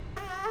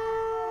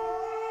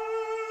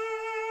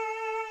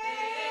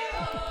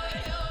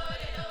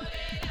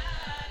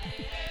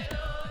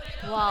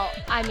Well,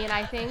 I mean,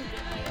 I think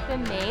the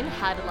main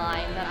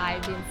headline that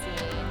I've been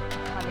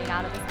seeing coming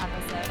out of this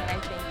episode, and I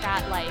think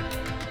that, like,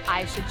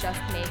 I should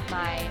just make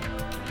my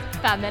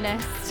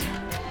feminist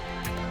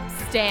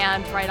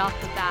stand right off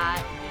the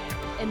bat.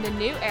 In the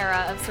new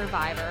era of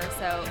Survivor,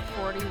 so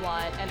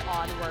 41 and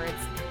onwards,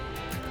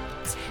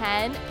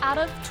 10 out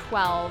of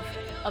 12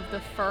 of the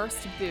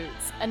first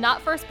boots, and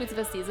not first boots of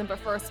a season, but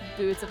first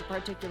boots of a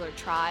particular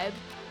tribe,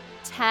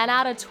 10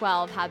 out of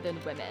 12 have been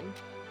women.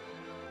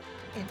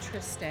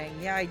 Interesting.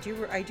 Yeah, I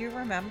do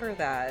remember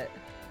that.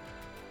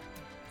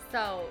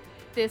 So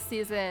this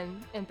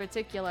season in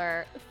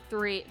particular,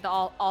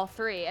 all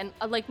three, and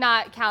like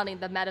not counting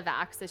the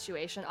medevac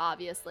situation,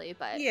 obviously,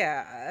 but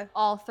yeah,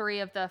 all three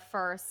of the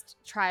first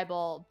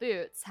tribal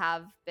boots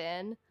have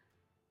been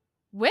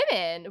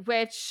women,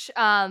 which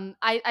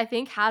I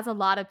think has a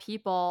lot of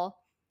people,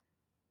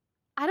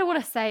 I don't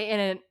want to say in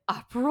an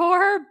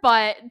uproar,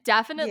 but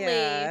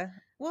definitely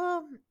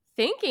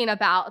thinking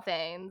about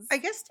things. I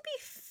guess to be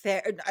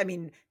fair, I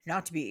mean,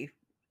 not to be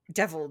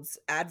devil's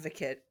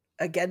advocate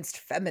against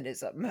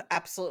feminism,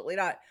 absolutely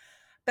not.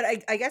 But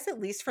I guess at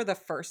least for the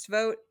first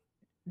vote,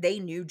 they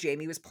knew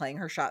Jamie was playing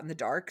her shot in the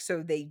dark,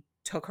 so they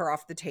took her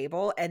off the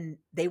table, and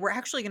they were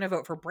actually going to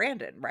vote for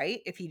Brandon,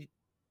 right? If he,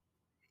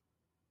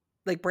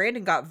 like,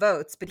 Brandon got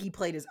votes, but he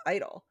played his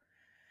idol.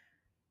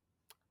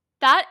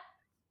 That's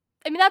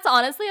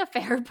honestly a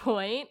fair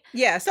point.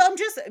 Yeah, so I'm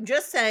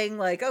just saying,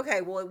 like,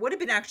 okay, well, it would have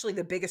been actually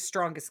the biggest,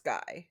 strongest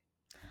guy.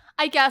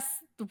 I guess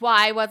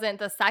why wasn't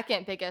the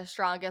second biggest,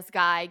 strongest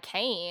guy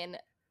Kane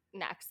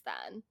next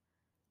then?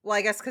 Well,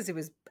 I guess because it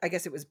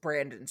was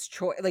Brandon's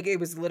choice. Like, it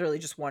was literally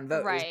just one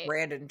vote. Right. It was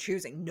Brandon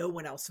choosing. No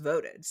one else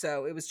voted.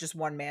 So it was just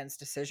one man's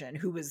decision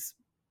who was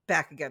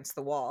back against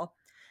the wall.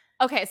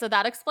 Okay, so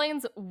that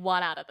explains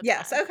 1 out of the 10.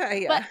 Yes,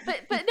 okay, yeah.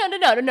 But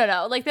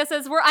no. Like, this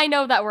is I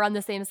know that we're on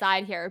the same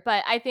side here,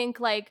 but I think,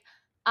 like,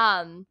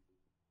 I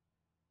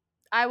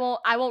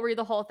won't read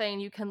the whole thing.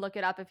 You can look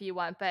it up if you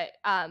want, but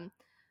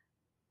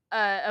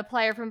a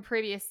player from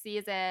previous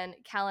season,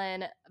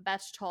 Kellen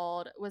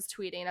Bechtold, was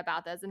tweeting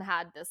about this and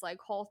had this, like,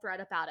 whole thread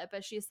about it.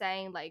 But she's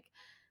saying, like,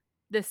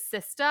 the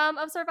system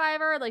of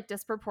Survivor, like,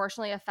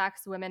 disproportionately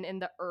affects women in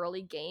the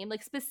early game,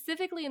 like,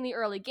 specifically in the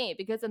early game,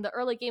 because in the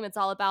early game, it's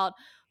all about,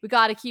 we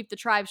got to keep the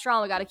tribe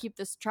strong. We got to keep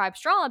this tribe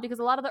strong, because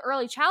a lot of the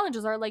early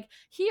challenges are like,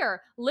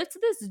 here, lift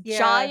this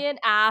giant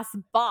ass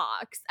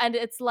box. And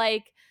it's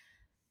like,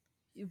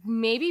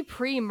 maybe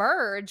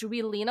pre-merge,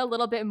 we lean a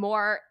little bit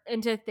more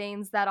into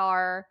things that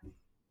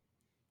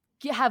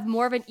have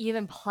more of an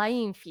even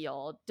playing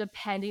field,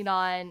 depending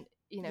on,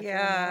 if you're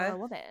a man or a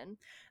woman.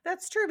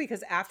 That's true,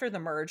 because after the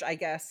merge, I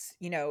guess,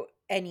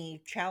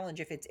 any challenge,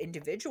 if it's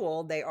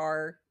individual, they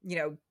are,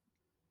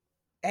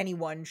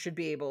 anyone should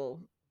be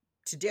able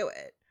to do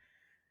it.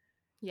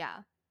 Yeah.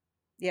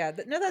 Yeah.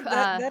 No,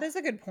 that is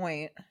a good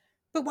point.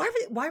 But why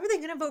were they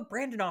going to vote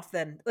Brandon off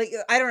then? Like,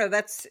 I don't know.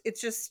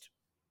 It's just,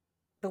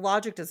 the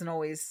logic doesn't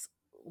always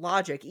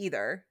logic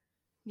either.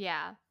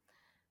 Yeah.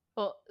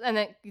 Well, and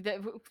then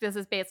this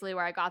is basically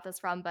where I got this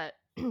from, but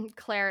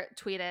Claire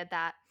tweeted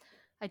that,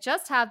 I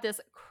just have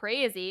this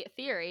crazy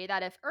theory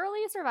that if early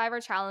Survivor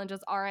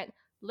challenges aren't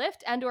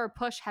lift and or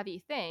push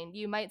heavy thing,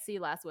 you might see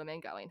less women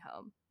going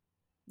home.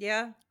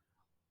 Yeah,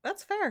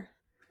 that's fair.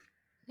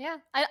 Yeah,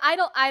 I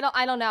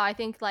don't know. I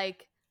think,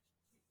 like,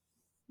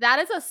 that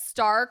is a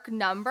stark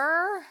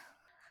number.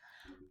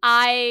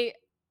 I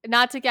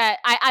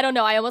don't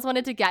know. I almost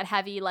wanted to get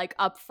heavy, like,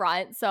 up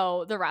front,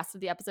 so the rest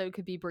of the episode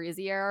could be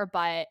breezier,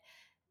 but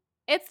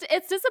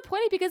it's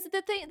disappointing, because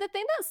the thing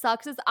that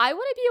sucks is I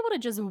want to be able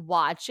to just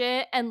watch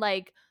it and,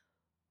 like,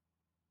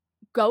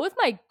 go with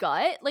my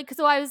gut. Like,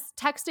 so I was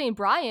texting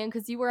Brian,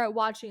 because you weren't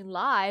watching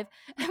live,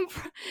 and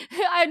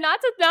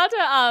not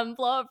to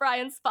blow up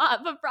Brian's spot,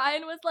 but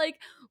Brian was like,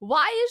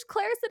 why is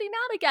Claire sitting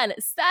out again?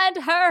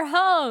 Send her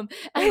home.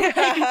 And,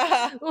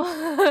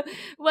 like,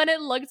 when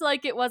it looked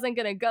like it wasn't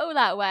gonna go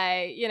that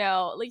way,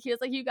 like, he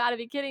was like, you gotta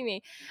be kidding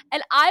me.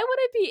 And I want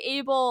to be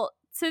able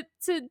to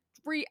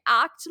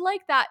react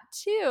like that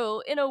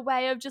too, in a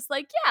way of just,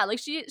 like, yeah, like,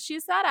 she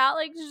sat out,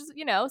 like, just,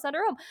 send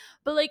her home.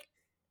 But, like,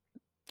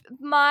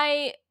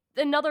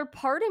 another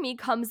part of me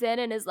comes in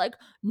and is like,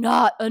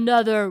 not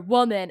another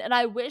woman. And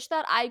I wish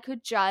that I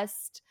could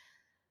just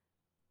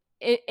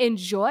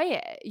enjoy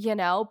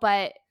it,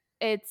 but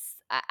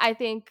I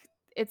think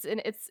it's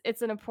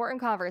an important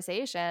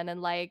conversation,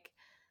 and, like,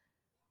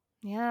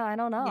 yeah, I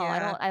don't know.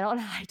 Yeah.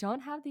 I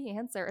don't have the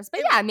answers, but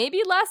yeah,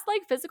 maybe less,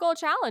 like, physical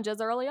challenges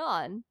early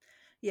on.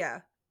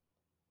 Yeah.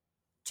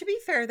 To be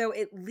fair, though,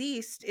 at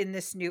least in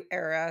this new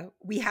era,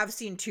 we have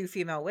seen 2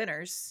 female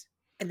winners,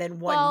 and then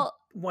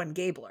one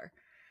Gabler.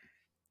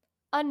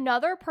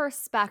 Another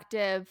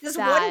perspective. Does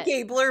one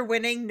Gabler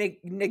winning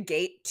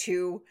negate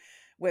 2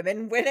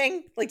 women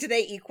winning? Like, do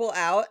they equal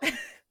out?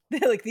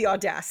 Like, the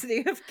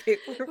audacity of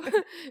Gabler.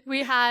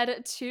 We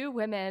had 2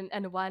 women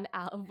and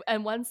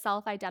one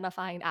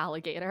self-identifying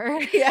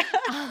alligator. Yeah.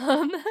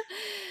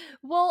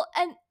 Well,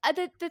 and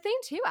the thing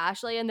too,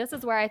 Ashley, and this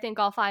is where I think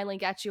I'll finally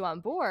get you on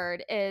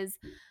board, is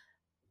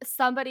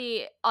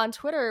somebody on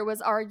Twitter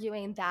was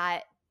arguing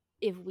that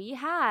if we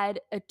had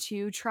a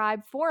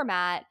 2-tribe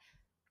format,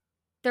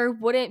 there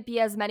wouldn't be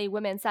as many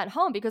women sent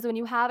home, because when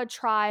you have a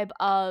tribe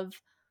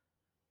of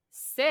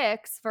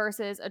 6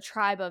 versus a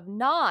tribe of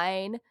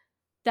 9,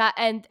 that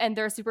and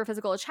their super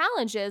physical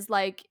challenges,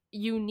 like,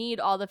 you need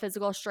all the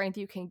physical strength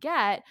you can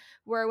get,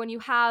 where when you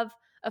have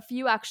a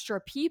few extra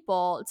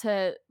people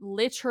to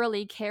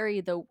literally carry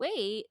the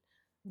weight,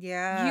 you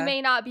Yeah.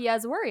 may not be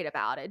as worried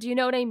about it. Do you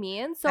know what I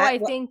mean? So That I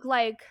well, think,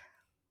 like,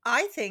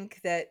 I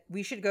think that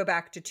we should go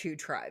back to 2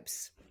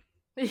 tribes.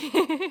 In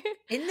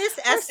this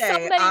for so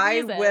essay, many I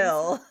reasons.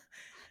 will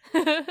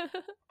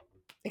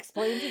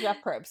explain to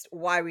Jeff Probst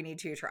why we need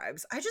 2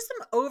 tribes. I just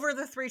am over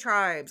the 3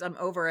 tribes. I'm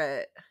over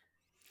it.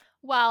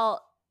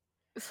 Well,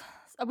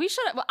 we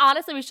should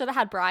honestly, we should have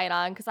had Brian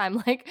on, because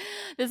I'm like,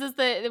 this is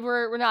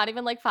we're not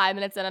even like 5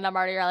 minutes in, and I'm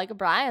already like,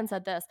 Brian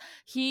said this.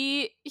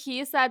 He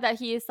said that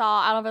he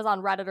saw, I don't know if it was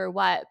on Reddit or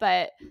what,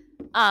 but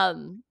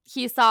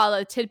he saw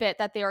a tidbit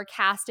that they were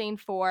casting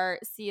for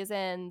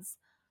seasons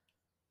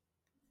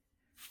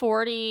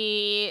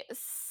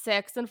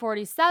 46 and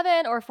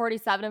 47, or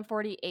 47 and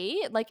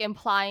 48, like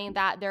implying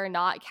that they're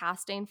not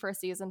casting for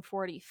season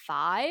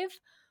 45,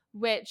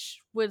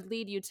 which would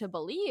lead you to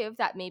believe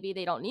that maybe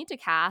they don't need to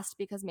cast,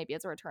 because maybe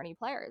it's a returning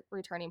player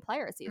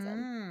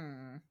season,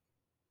 Mm.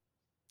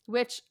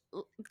 which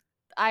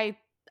I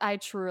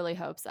truly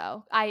hope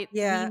so. We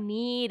Yeah.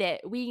 need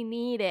it. We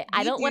need it. I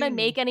We don't want to do.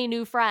 make any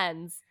new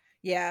friends.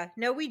 Yeah.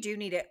 No, we do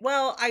need it.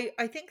 Well,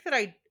 I think that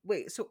I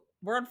wait, so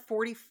we're on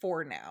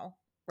 44 now,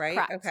 right?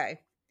 Correct. Okay.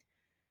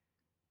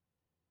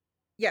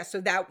 Yeah, so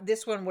that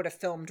this one would have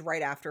filmed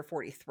right after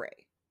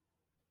 43,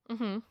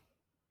 Mhm.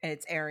 and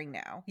it's airing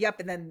now. Yep,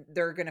 and then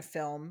they're going to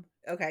film.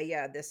 Okay,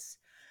 yeah, this.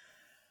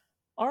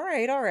 All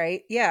right, all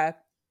right. Yeah.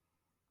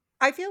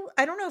 I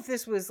don't know if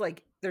this was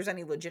like there's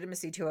any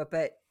legitimacy to it,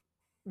 but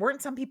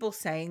weren't some people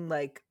saying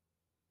like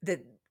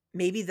that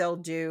maybe they'll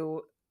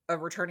do a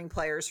returning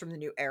players from the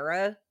new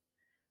era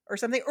or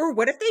something? Or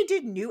what if they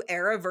did new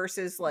era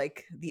versus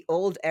like the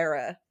old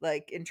era,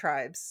 like in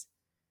tribes?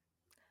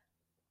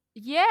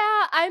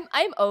 Yeah,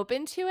 I'm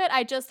open to it.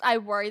 I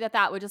worry that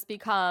that would just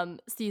become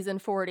season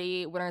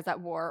 40 winners at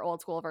war, old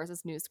school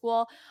versus new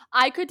school.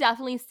 I could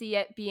definitely see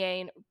it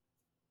being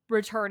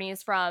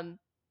returnees from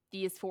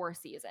these 4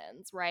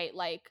 seasons, right?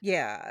 Like,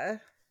 Yeah.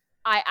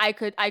 I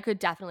could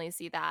definitely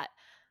see that.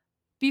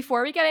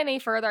 Before we get any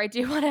further, I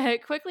do want to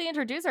quickly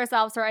introduce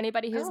ourselves for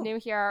anybody who's Oh, new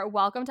here.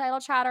 Welcome to Idle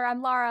Chatter.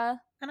 I'm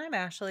Lara. and I'm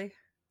Ashley.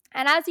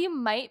 And as you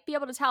might be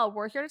able to tell,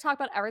 we're here to talk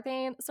about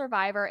everything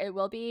Survivor. It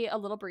will be a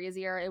little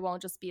breezier. It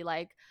won't just be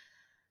like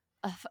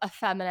a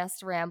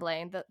feminist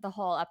rambling the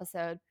whole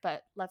episode,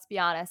 but let's be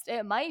honest,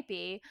 it might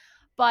be.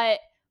 But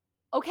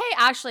okay,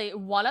 Ashley,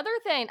 one other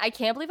thing. I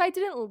can't believe I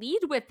didn't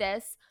lead with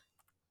this.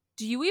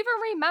 Do you even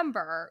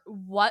remember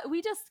what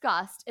we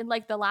discussed in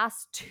like the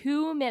last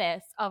 2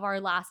 minutes of our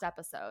last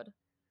episode?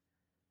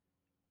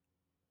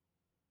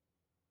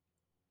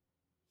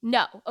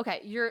 No.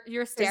 Okay,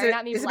 you're staring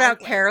at me Is it about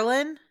blankly.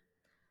 Carolyn?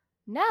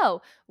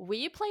 No,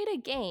 we played a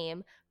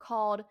game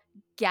called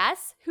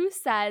Guess Who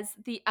Says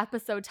the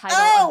Episode Title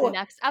of the Oh,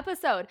 Next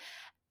Episode.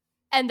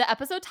 And the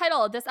episode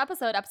title of this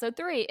episode, episode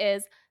 3,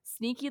 is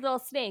Sneaky Little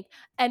Snake.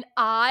 And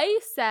I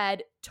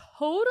said,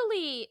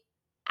 totally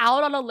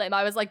out on a limb,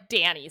 I was like,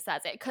 Danny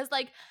says it. Because,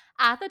 like,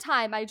 at the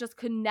time, I just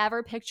could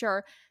never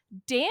picture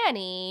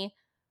Danny,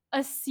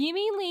 a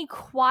seemingly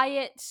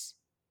quiet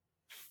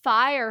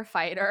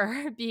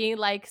firefighter, being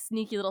like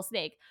Sneaky Little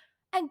Snake.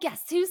 And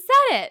guess who said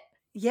it?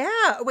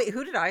 yeah. Wait,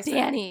 who did I say?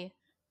 Danny.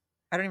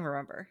 I don't even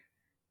remember.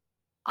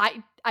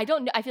 I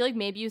don't know. I feel like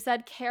maybe you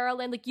said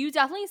Carolyn. Like, you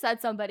definitely said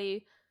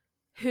somebody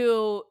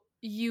who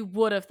you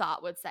would have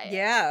thought would say it.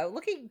 Yeah,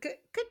 looking good.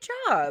 Good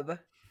job.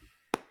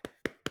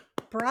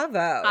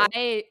 Bravo.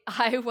 I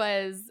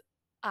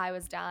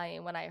was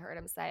dying when I heard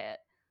him say it.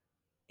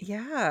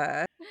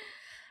 Yeah.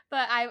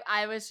 But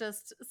I was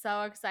just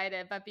so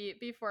excited. But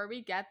before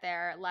we get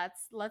there,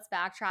 let's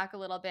backtrack a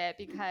little bit,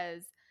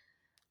 because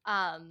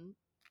um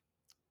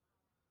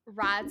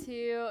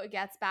Ratu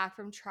gets back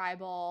from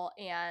tribal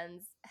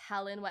and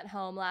Helen went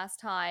home last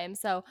time.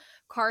 So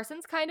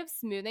Carson's kind of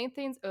smoothing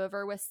things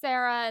over with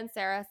Sarah, and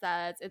Sarah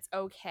says it's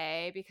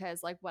okay,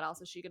 because like what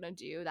else is she going to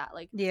do? That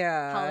like Helen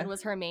Yeah.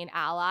 was her main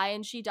ally,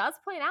 and she does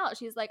point out,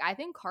 she's like, I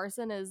think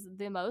Carson is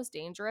the most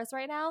dangerous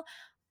right now.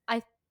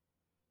 I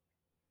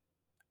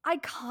I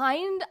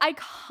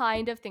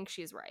kind of think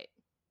she's right.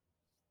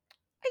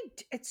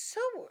 It's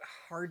so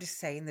hard to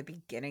say in the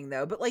beginning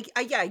though, but like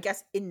yeah, I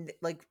guess in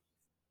like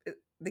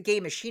the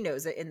game as she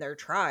knows it in their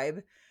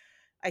tribe,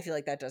 I feel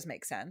like that does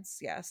make sense.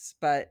 Yes,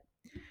 but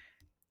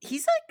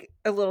he's like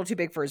a little too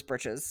big for his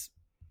britches.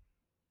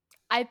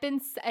 I've been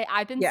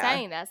Yeah.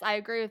 saying this. I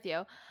agree with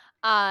you.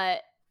 Uh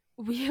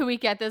we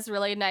get this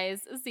really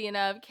nice scene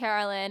of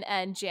Carolyn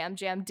and Jam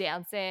Jam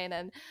dancing,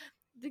 and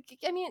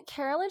I mean,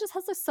 Carolyn just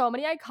has like so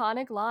many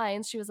iconic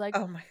lines. She was like,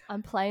 Oh my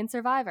 "I'm playing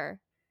Survivor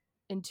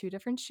in 2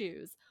 different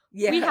shoes.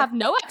 We Yeah. have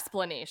no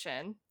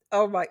explanation.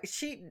 Oh my,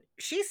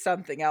 she's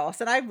something else,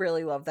 and I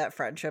really love that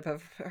friendship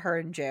of her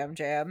and Jam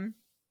Jam.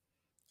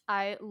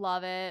 I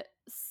love it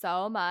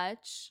so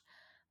much.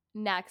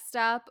 Next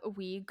up,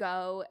 we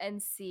go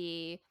and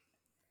see.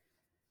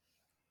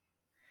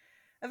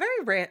 A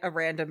very a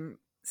random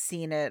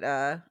scene at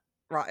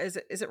is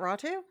it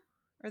Ratu?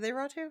 Are they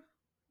Ratu?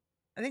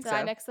 I think Did I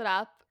so. mix it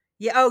up?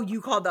 Yeah. Oh, you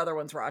called the other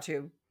ones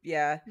Ratu.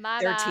 Yeah, My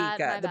they're bad.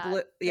 Tika. My The blue,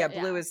 bad. yeah,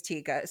 blue Yeah, is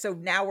Tika. So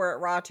now we're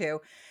at Ratu,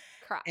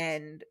 correct.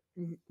 and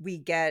we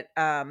get.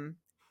 I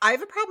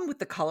have a problem with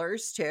the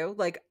colors too.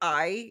 Like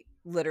I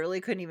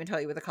literally couldn't even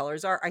tell you what the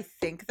colors are. I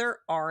think they're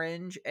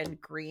orange and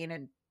green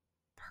and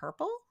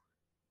purple.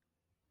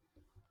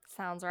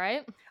 Sounds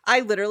right.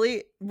 I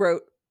literally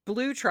wrote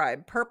blue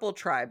tribe, purple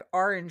tribe,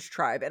 orange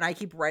tribe, and I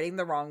keep writing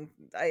the wrong.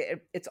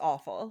 It's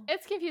awful.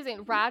 It's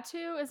confusing.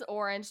 Ratu is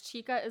orange,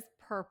 Chica is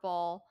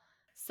purple,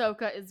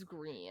 Soka is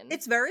green.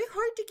 It's very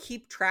hard to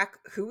keep track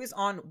who is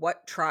on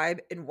what tribe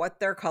and what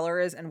their color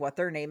is and what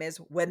their name is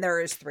when there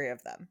is three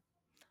of them.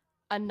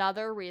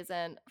 Another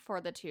reason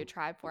for the two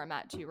tribe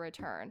format to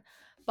return.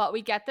 But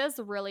we get this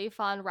really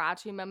fun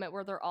Ratu moment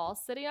where they're all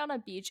sitting on a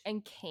beach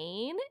and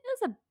Kane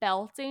is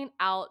belting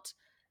out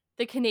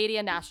the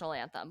Canadian national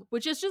anthem,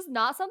 which is just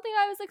not something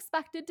I was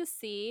expected to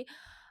see.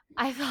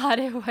 I thought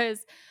it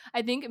was,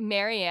 I think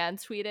Marianne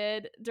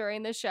tweeted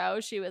during the show,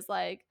 she was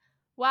like,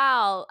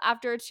 wow,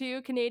 after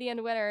 2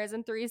 Canadian winners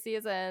in 3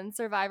 seasons,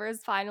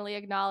 Survivor's finally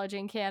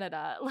acknowledging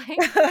Canada. Like,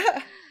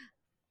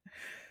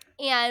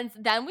 and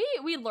then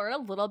we learn a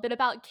little bit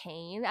about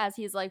Kane as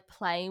he's like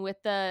playing with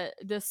the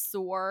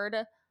sword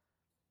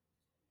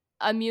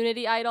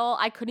immunity idol.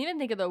 I couldn't even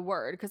think of the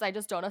word because I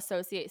just don't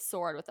associate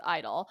sword with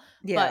idol.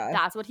 But Yeah.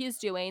 that's what he's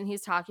doing.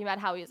 He's talking about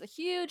how he's a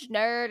huge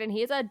nerd and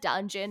he's a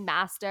dungeon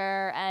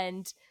master,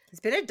 and He's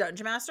been a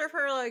dungeon master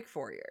for like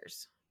 4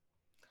 years.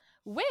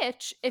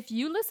 which, if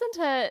you listen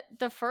to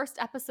the first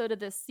episode of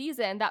this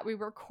season that we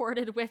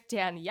recorded with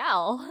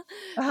Danielle,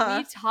 Uh-huh.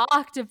 we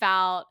talked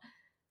about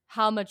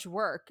how much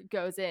work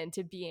goes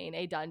into being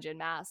a dungeon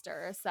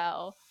master.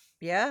 So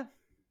Yeah.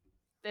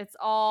 it's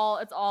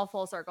all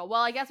full circle.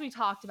 Well, I guess we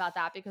talked about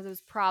that because it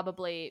was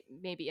probably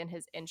maybe in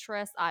his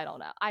interest. I don't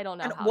know. I don't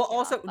know And how well, it came up,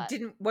 also but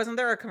didn't wasn't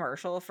there a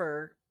commercial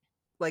for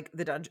like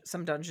the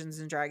some Dungeons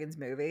and Dragons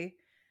movie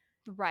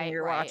when right,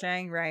 you're right.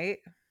 watching, right?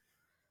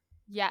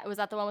 Yeah, was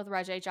that the one with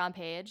Reggie John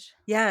Page?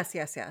 Yes,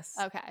 yes, yes.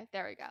 Okay,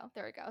 there we go.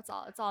 There we go.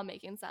 It's all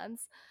making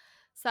sense.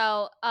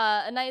 So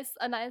a nice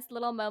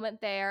little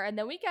moment there, and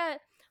then we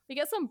get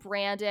some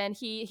Brandon.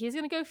 He's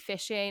gonna go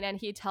fishing, and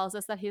he tells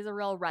us that he's a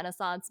real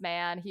Renaissance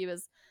man. He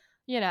was,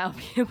 I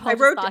people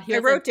just wrote thought he I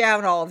was a wrote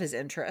down all of his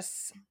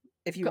interests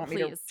if you want me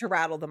to please.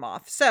 rattle them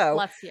off. So,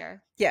 Let's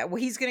hear. yeah, well,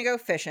 he's gonna go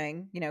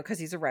fishing, because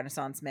he's a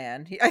Renaissance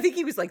man. I think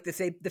he was like,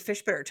 the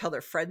fish better tell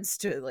their friends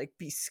to like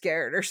be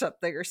scared or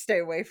something or stay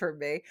away from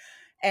me.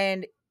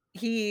 And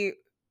he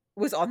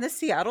was on the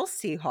Seattle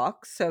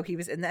Seahawks, so he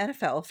was in the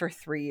NFL for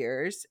 3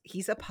 years.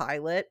 He's a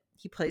pilot.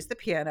 He plays the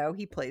piano.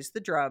 He plays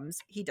the drums.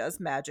 He does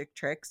magic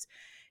tricks.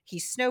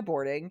 He's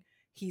snowboarding.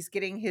 He's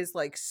getting his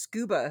like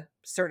scuba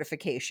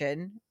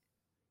certification.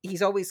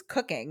 He's always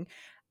cooking.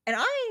 And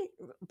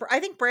I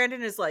think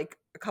Brandon is like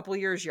a couple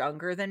years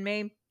younger than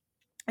me.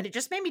 And it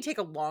just made me take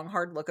a long,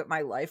 hard look at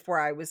my life where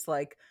I was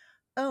like,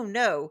 oh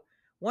no,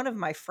 one of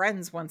my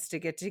friends wants to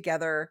get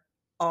together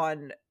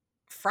on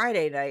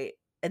Friday night,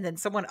 and then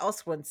someone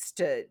else wants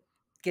to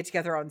get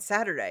together on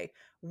Saturday.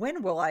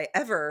 When will I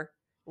ever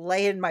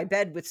lay in my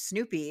bed with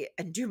Snoopy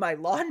and do my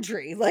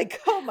laundry? Like,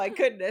 oh my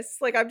goodness.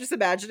 Like, I'm just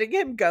imagining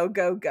him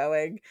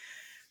going.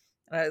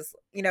 And I was,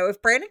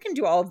 if Brandon can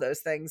do all of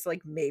those things,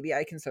 like maybe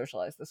I can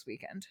socialize this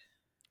weekend.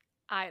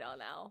 I don't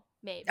know.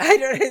 I Maybe.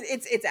 don't.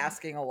 It's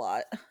asking a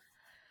lot.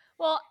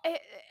 Well,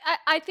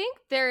 I think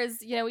there's,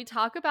 we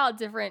talk about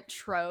different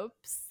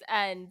tropes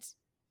and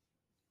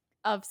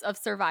of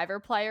survivor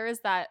players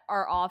that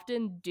are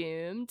often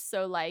doomed.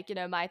 So like,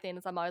 my thing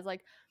is I'm always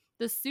like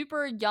the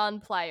super young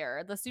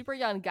player, the super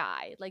young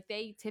guy, like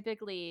they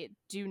typically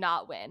do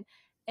not win.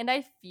 And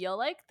I feel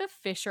like the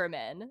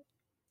fisherman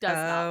does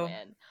not Oh,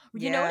 win.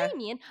 You know what yeah, I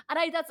mean?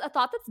 And that's a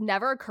thought that's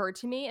never occurred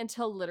to me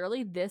until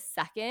literally this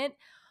second.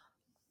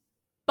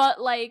 But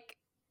like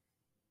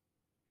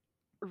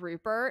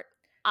Rupert,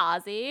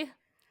 Ozzy,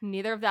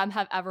 neither of them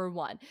have ever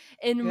won.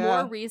 In more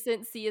yeah.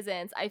 recent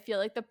seasons, I feel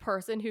like the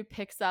person who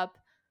picks up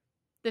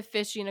the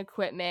fishing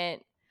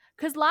equipment,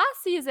 because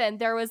last season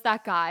there was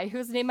that guy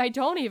whose name I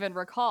don't even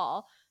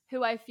recall,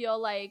 who I feel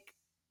like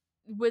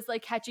was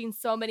like catching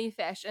so many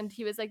fish, and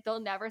he was like, they'll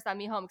never send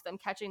me home because I'm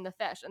catching the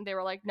fish, and they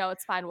were like, no,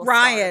 it's fine, we'll start.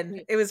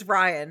 Ryan. It was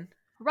Ryan.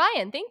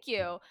 Ryan, thank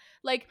you.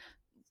 Like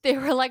they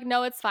were like,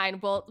 no, it's fine,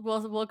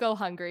 we'll go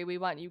hungry, we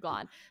want you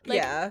gone. Like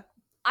Yeah.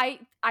 I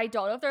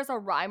don't know if there's a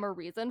rhyme or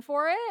reason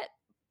for it,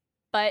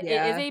 but it is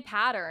Yeah. a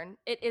pattern.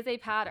 It is a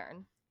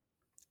pattern.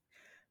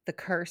 The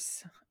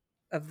curse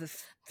of the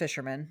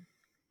fisherman.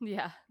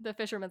 Yeah, the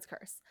fisherman's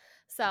curse.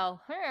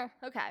 So,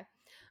 okay.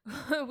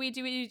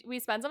 we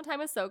spend some time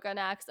with Soka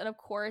next, and of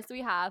course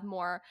we have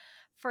more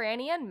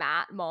Franny and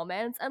Matt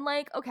moments. And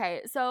like,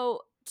 okay,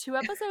 so 2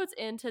 episodes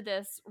into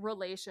this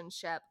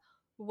relationship,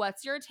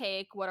 what's your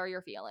take? What are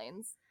your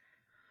feelings?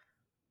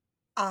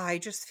 I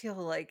just feel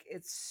like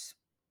it's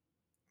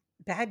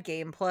bad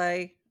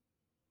gameplay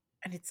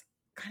and it's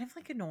kind of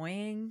like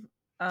annoying.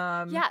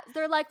 Um Yeah,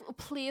 they're like,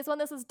 "Please, when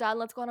this is done,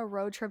 let's go on a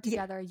road trip yeah,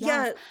 together."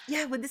 Yes.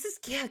 yeah, when this is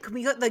yeah, can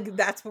we go like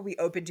that's what we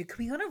open to. Can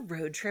we go on a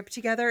road trip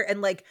together?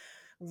 And like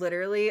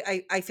literally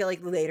I feel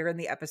like later in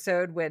the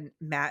episode when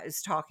Matt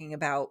is talking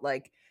about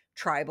like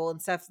tribal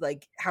and stuff,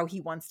 like how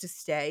he wants to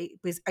stay,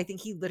 because I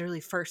think he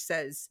literally first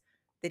says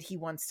that he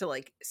wants to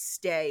like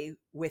stay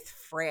with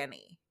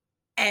Franny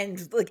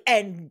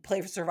and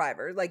play for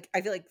Survivor. Like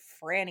I feel like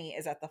Franny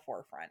is at the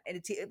forefront. And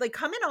it's like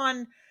coming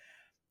on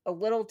a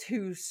little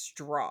too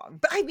strong.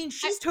 But I mean, I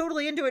she's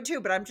totally into it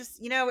too, but I'm just,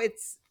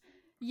 it's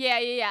Yeah,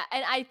 yeah, yeah,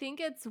 and I think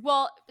it's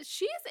well,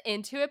 she's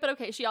into it, but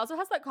okay, she also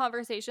has that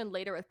conversation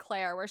later with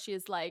Claire where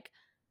she's like,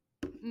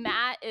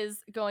 Matt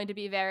is going to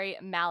be very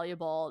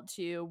malleable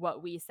to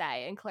what we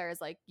say. And Claire's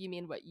like, "You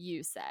mean what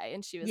you say?"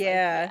 And she was like,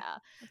 yeah, "Yeah."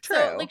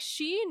 So, true. like,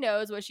 she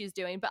knows what she's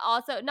doing, but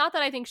also, not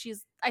that I think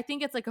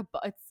it's like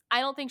I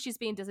don't think she's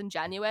being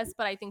disingenuous,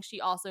 but I think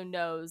she also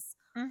knows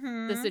the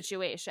Mhm.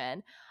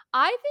 situation.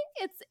 I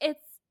think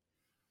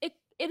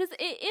it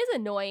is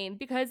annoying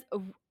because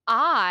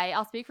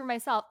I'll speak for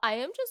myself. I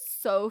am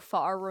just so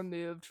far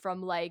removed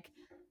from like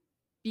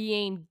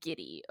being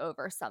giddy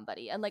over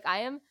somebody. And like I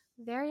am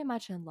very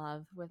much in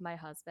love with my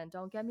husband,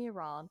 don't get me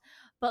wrong.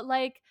 But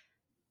like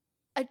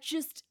I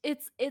just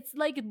it's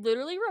like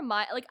literally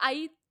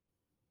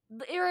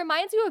it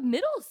reminds you of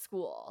middle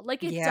school.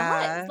 Like it does.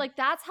 Yeah. Like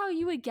that's how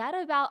you would get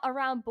about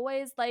around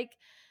boys like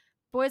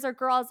boys or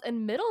girls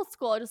in middle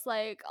school just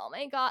like, "Oh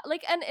my god."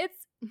 Like and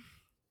it's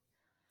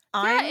yeah,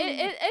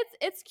 I'm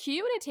it's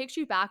cute and it takes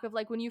you back of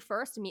like when you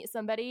first meet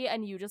somebody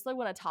and you just like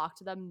want to talk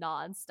to them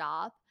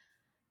nonstop.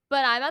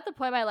 But I'm at the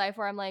point in my life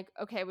where I'm like,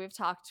 okay, we've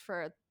talked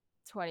for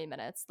 20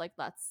 minutes. Like,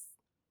 let's.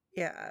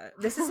 yeah.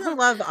 This isn't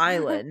Love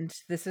Island.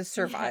 This is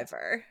Yeah.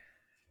 Survivor.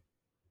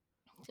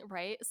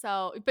 Right.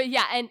 So, but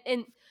yeah.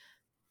 And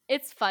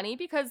it's funny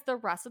because the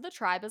rest of the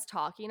tribe is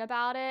talking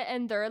about it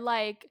and they're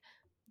like,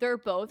 they're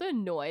both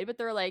annoyed, but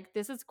they're like,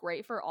 this is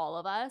great for all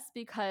of us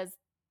because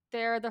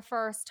they're the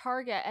first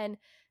target. And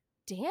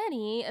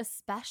Danny,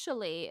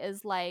 especially,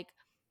 is like,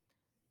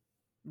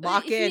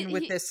 Lock in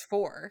with he this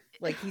 4,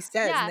 like he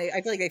says, and yeah.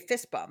 I feel like they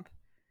fist bump.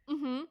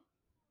 Hmm.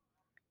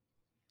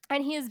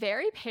 And he is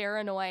very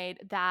paranoid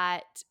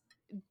that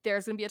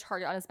there's gonna be a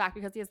target on his back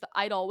because he has the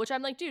idol, which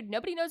I'm like, dude,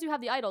 nobody knows you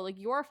have the idol. Like,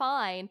 you're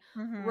fine,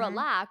 Mhm.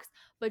 relax.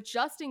 But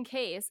just in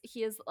case,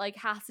 he is like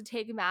has to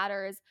take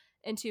matters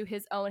into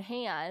his own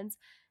hands,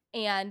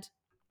 and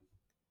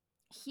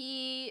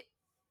he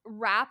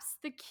wraps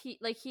the key,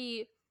 like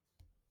he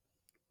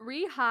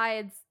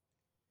rehides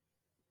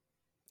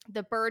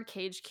the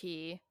birdcage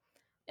key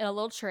in a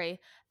little tree,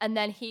 and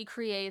then he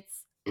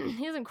creates.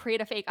 He doesn't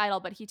create a fake idol,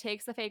 but he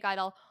takes the fake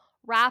idol,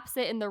 wraps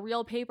it in the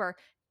real paper,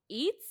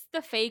 eats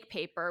the fake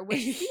paper,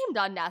 which seemed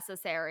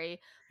unnecessary,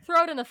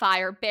 throw it in the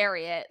fire,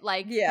 bury it.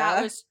 Like that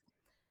Yeah. was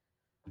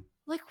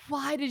like,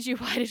 why did you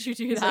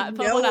do He's like, that?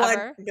 But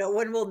whatever. no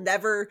one will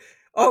never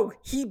oh,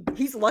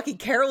 he's lucky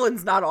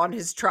Carolyn's not on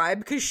his tribe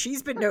because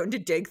she's been known to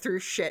dig through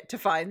shit to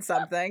find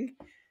something.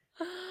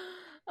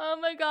 Oh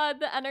my god,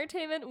 the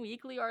Entertainment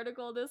Weekly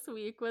article this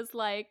week was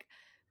like,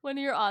 when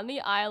you're on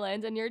the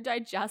island and your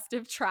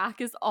digestive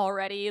tract is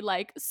already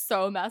like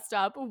so messed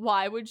up,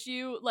 why would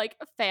you like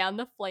fan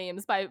the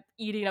flames by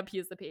eating a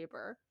piece of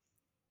paper?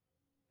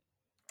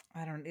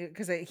 I don't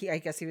because I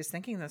guess he was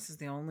thinking this is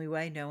the only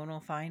way no one will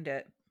find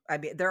it. I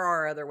mean, there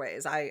are other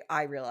ways. I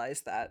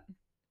realize that,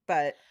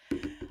 but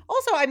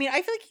also, I mean,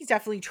 I feel like he's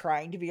definitely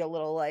trying to be a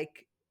little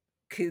like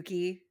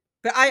kooky.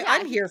 But Yeah,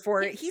 I'm here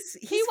for he it. he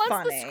He's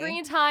wants the funny.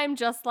 screen time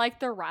just like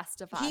the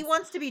rest of He us.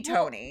 wants to be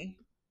Well, Tony.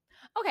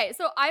 okay,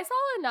 so I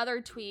saw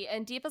another tweet,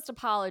 and deepest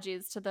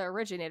apologies to the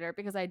originator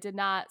because I did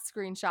not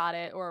screenshot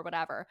it or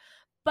whatever.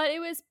 But it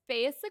was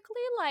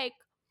basically like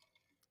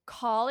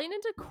calling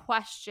into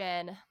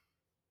question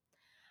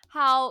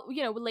how,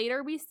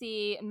 later we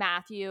see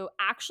Matthew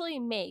actually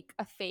make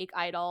a fake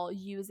idol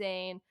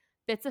using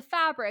bits of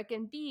fabric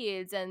and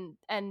beads and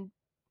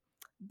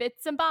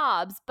bits and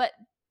bobs, but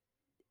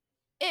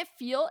it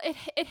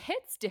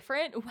hits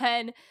different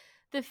when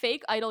the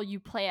fake idol you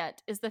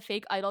plant is the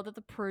fake idol that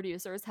the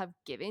producers have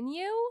given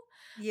you,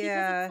 because it's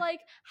Yeah,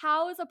 like,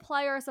 how is a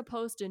player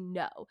supposed to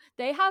know?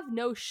 They have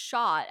no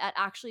shot at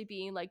actually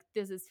being like,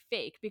 this is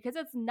fake, because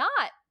it's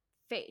not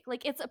fake.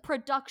 Like, it's a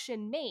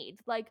production made.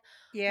 Like,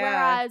 yeah,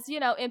 whereas,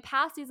 in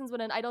past seasons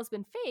when an idol's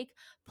been fake,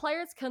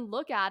 players can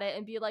look at it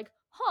and be like,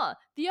 huh,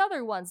 the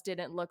other ones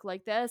didn't look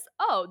like this.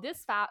 Oh,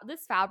 this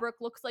fabric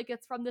looks like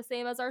it's from the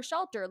same as our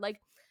shelter.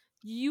 Like,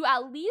 you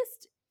at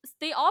least,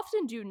 they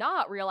often do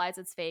not realize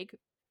it's fake.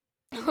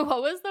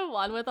 What was the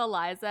one with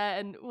Eliza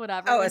and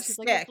whatever oh, when a she's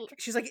like, this, stick.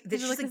 She's like she's like,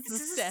 this is this a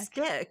is a stick.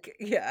 stick.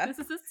 Yeah. This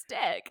is a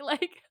stick.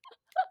 Like,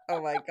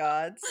 Oh my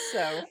god,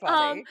 so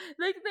funny.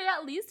 like they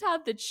at least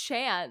have the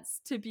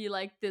chance to be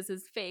like, this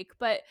is fake.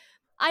 But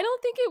I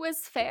don't think it was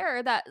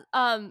fair that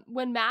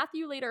when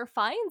Matthew later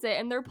finds it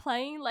and they're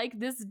playing like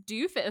this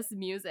doofus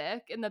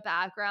music in the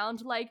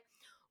background, like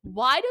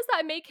why does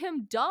that make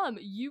him dumb?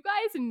 You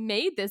guys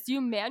made this.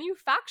 You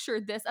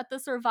manufactured this at the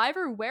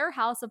Survivor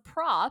warehouse of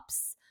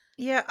props.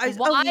 Yeah,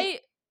 Why?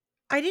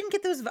 I didn't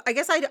get those I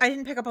guess I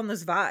didn't pick up on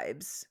those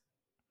vibes.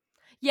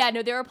 Yeah,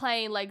 no, they were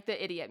playing like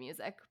the idiot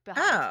music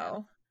behind him.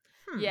 Oh.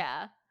 Hmm.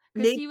 Yeah,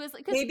 because Maybe he was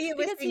maybe it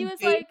was because he saying was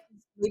Jamie like,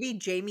 maybe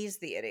Jamie's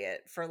the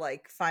idiot for,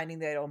 like, finding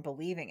they don't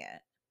believing it.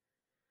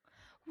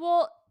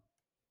 well,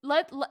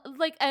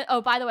 like, and,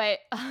 oh, by the way,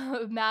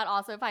 Matt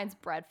also finds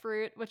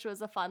breadfruit, which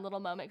was a fun little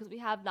moment because we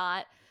have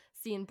not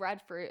seen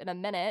breadfruit in a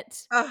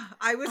minute.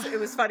 It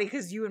was funny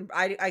because you and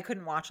I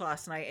couldn't watch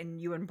last night, and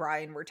you and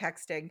Brian were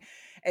texting,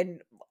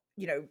 and,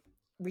 you know,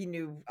 we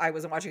knew I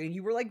wasn't watching, and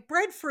you were like,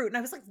 "Breadfruit," and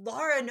I was like,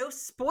 "Laura, no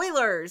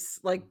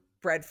spoilers." Like,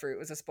 breadfruit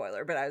was a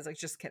spoiler, but I was like,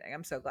 "Just kidding."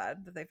 I'm so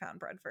glad that they found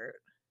breadfruit.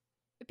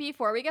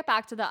 Before we get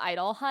back to the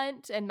idol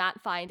hunt and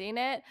Matt finding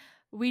it,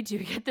 we do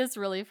get this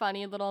really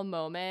funny little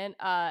moment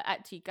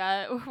at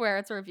Tika where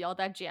it's revealed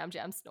that Jam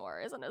Jam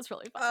snores, and it's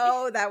really funny.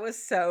 Oh, that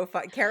was so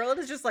fun. Carolyn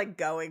is just, like,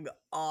 going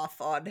off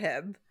on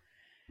him,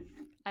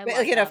 I but,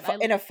 like, love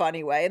them. in a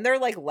funny way, and they're,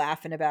 like,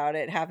 laughing about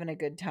it, having a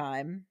good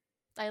time.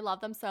 I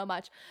love them so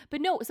much.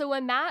 But no, so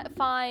when Matt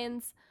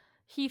finds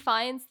he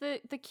finds the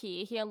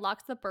key, he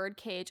unlocks the bird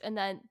cage, and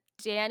then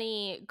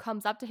Danny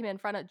comes up to him in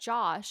front of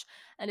Josh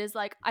and is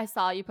like, I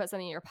saw you put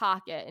something in your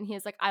pocket. And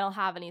he's like, I don't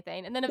have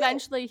anything. And then No.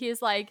 eventually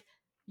he's like,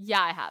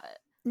 yeah, I have it.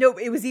 No,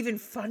 it was even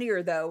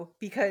funnier though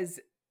because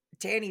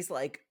Danny's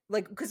like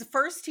because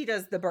first he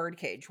does the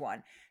birdcage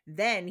one,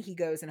 then he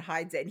goes and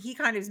hides it, and he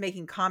kind of is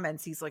making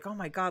comments. He's like, "Oh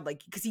my god!"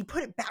 Like because he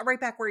put it back right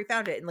back where he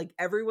found it, and like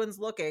everyone's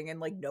looking,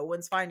 and like no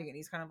one's finding it. And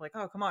he's kind of like,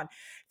 "Oh come on!"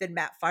 Then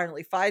Matt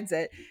finally finds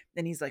it,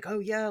 and he's like, "Oh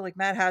yeah, like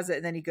Matt has it,"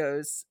 and then he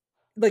goes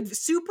like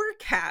super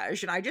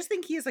cash, and I just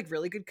think he has like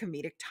really good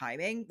comedic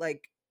timing,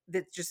 like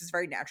that just is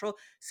very natural.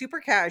 Super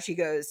cash. He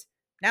goes,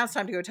 "Now it's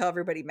time to go tell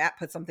everybody Matt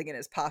put something in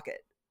his pocket."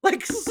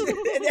 Like,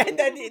 and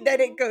then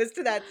it goes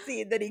to that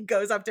scene. Then he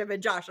goes up to him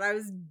and Josh, and I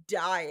was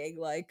dying.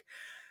 Like,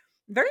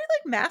 very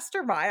like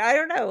mastermind. I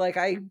don't know. Like,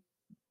 I'm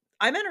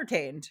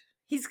entertained.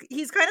 He's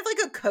kind of like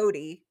a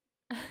Cody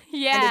and a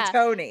Yeah.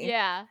 Tony.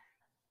 Yeah.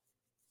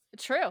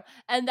 True.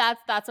 And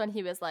that's when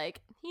he was like,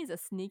 he's a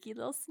sneaky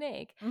little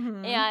snake.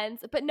 Hmm. And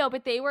but no,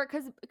 but they were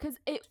because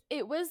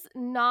it was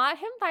not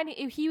him finding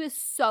it, he was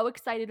so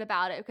excited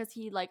about it because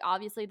he like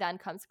obviously then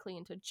comes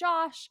clean to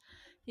Josh.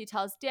 He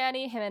tells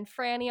Danny, him and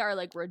Franny are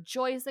like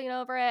rejoicing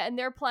over it, and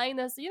they're playing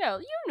this, the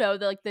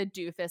like the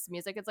doofus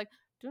music. It's like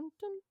dun,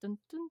 dun, dun,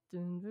 dun,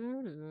 dun,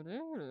 dun, dun,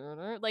 dun,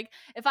 dun, like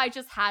if I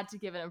just had to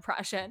give an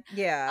impression.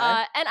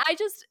 Yeah. And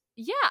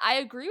I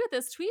agree with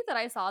this tweet that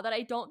I saw that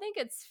I don't think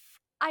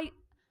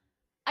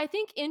I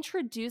think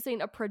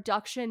introducing a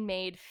production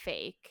made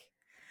fake.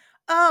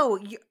 Oh,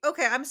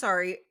 okay. I'm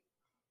sorry.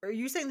 Are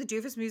you saying the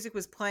Doofus music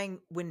was playing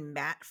when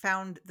Matt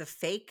found the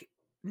fake,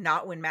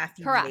 not when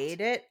Matthew Correct. made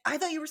it? I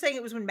thought you were saying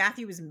it was when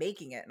Matthew was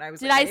making it, and I was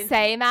Did like, I I didn't.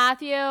 say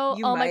Matthew?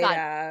 You Oh my might god.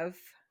 have.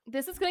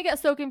 This is going to get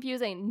so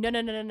confusing. No,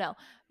 no, no, no, no.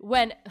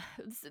 When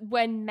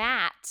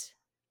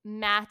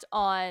Matt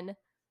on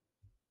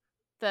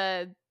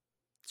the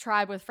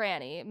tribe with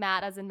Franny,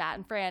 Matt as in Matt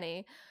and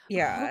Franny,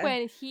 Yeah.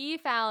 when he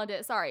found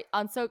it, sorry,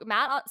 on Soka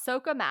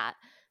Matt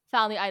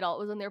found the idol, it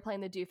was when they were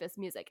playing the doofus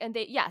music. And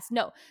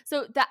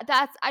so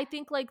that's I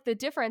think like the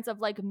difference of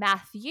like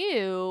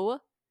Matthew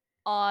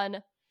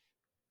on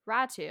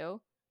Ratu,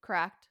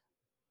 correct?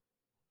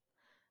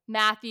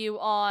 Matthew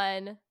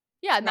on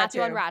Rat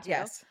Matthew on 2. Ratu.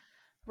 Yes.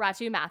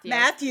 Ratu Matthew.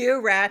 Matthew,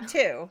 Rat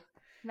 2.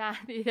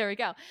 Matthew, there we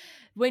go.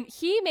 When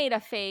he made a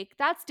fake,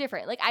 that's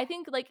different. Like I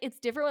think like it's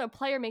different when a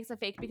player makes a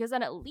fake because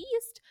then at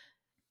least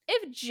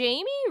if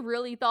Jamie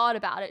really thought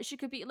about it, she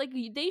could be like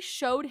they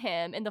showed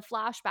him in the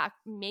flashback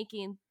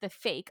making the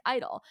fake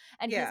idol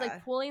and he's Yeah.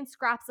 like pulling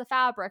scraps of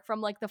fabric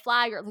from like the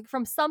flag or like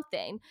from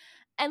something.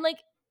 And like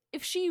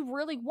if she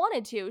really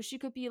wanted to, she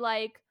could be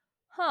like,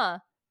 "Huh,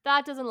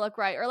 that doesn't look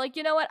right." Or like,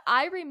 "You know what?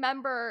 I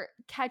remember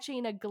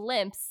catching a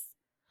glimpse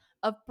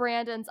of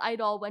Brandon's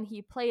idol when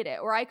he played it."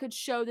 Or I could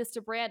show this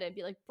to Brandon and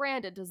be like,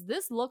 "Brandon, does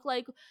this look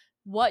like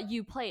what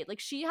you played?" Like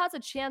she has a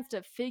chance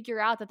to figure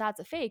out that that's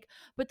a fake,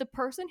 but the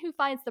person who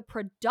finds the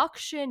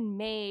production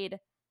made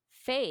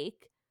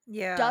fake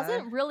Yeah.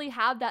 doesn't really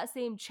have that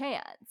same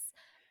chance.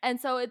 And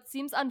so it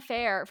seems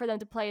unfair for them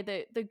to play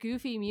the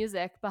goofy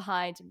music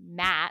behind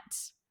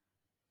Matt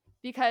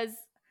because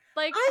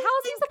like I how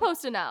is he think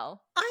supposed to know?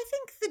 I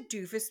think the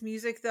doofus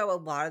music though a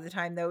lot of the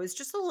time though is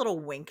just a little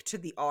wink to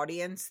the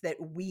audience that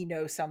we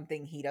know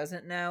something he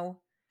doesn't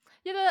know.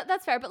 Yeah,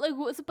 that's fair. But like,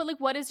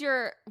 what's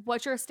your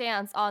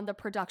stance on the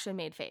production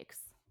made fakes?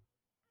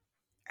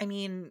 I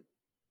mean,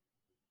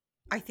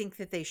 I think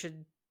that they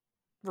should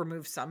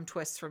remove some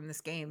twists from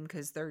this game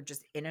because they're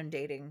just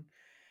inundating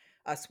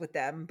us with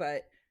them,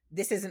 but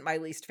this isn't my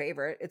least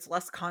favorite. It's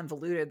less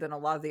convoluted than a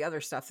lot of the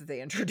other stuff that they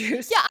Yeah,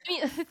 introduced. I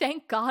mean,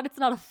 thank God it's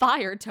not a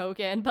fire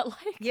token, but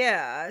like,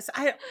 Yeah, so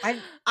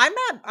I'm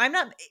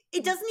not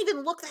it doesn't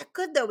even look that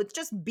good though. It's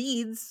just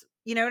beads.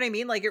 You know what I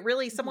mean? Like, it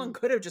really, someone Mhm.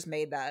 could have just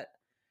made that.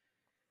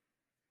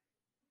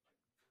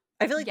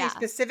 I feel like they Yeah.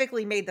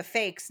 specifically made the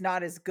fakes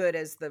not as good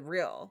as the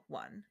real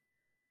one.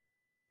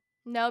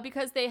 No,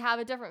 because they have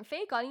a different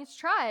fake on each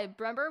tribe.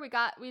 Remember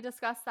we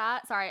discussed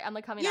that? Sorry, I'm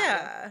like coming at you.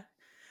 Yeah.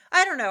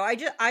 I don't know.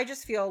 I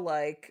just feel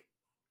like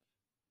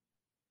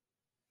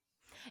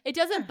It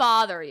doesn't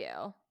bother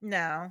you.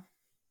 no,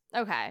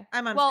 Okay.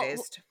 I'm Well,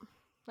 unfazed.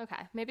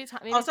 okay. Maybe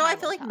Also, I time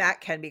feel will like tell.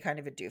 Matt can be kind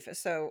of a doofus.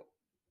 So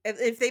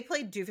if they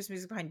played doofus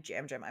music behind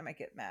Jam Jam, I might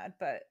get mad,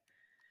 but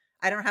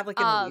I don't have like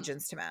an Um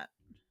allegiance to Matt.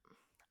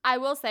 I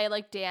will say,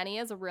 like, Danny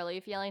is really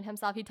feeling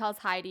himself. He tells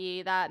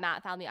Heidi that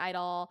Matt found the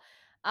idol.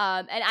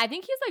 And I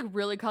think he's like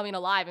really coming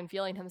alive and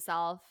feeling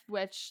himself,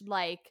 which,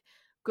 like,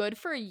 good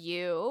for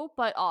you.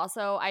 But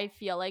also, I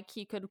feel like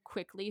he could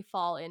quickly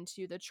fall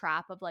into the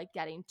trap of like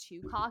getting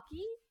too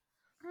cocky.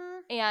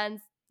 Mm,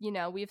 And,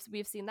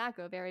 we've seen that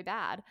go very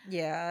bad.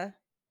 yeah.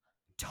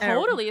 I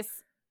don't, Totally,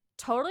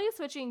 totally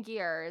switching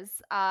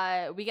gears.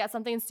 We get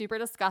something super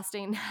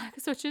disgusting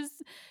next, which is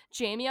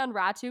Jamie on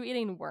Ratu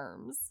eating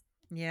worms.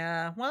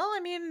 yeah. Well, I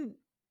mean,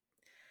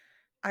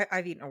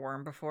 I've eaten a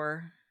worm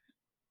before.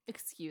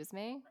 Excuse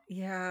me.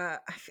 Yeah.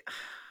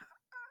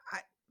 I,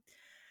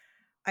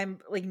 I'm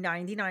like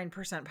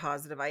 99%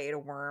 positive I ate a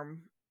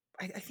worm.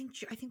 I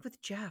think with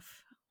Jeff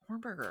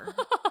Hornberger,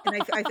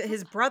 and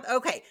his brother.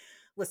 Okay,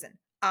 listen.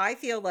 I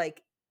feel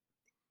like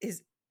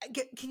his.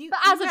 Can you?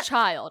 But Can as you? a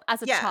child,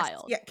 as a Yes,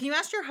 child. yeah. Can you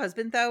ask your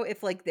husband though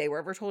if like they were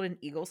ever told in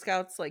Eagle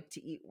Scouts like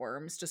to eat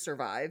worms to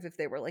survive if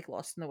they were like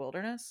lost in the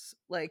wilderness?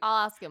 Like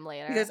I'll ask him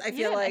because later. I He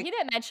feel didn't like he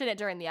didn't mention it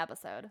during the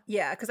episode.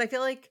 yeah, because I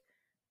feel like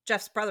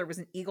Jeff's brother was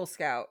an Eagle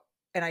Scout,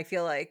 and I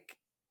feel like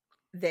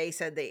they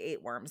said they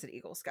ate worms at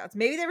Eagle Scouts.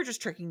 Maybe they were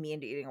just tricking me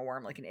into eating a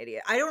worm like an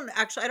idiot. I don't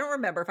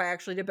remember if I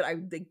actually did, but I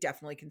like,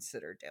 definitely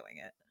considered doing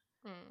it.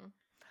 Hmm.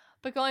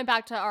 But going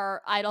back to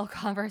our idol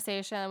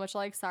conversation, which,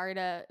 like, sorry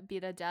to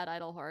beat a dead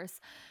idol horse,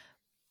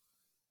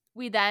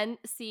 we then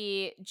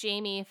see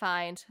Jamie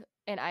find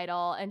an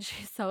idol and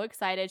she's so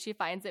excited. She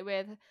finds it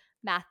with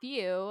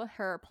Matthew,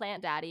 her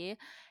plant daddy.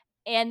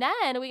 And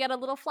then we get a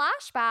little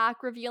flashback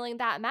revealing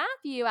that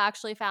Matthew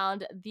actually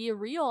found the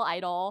real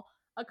idol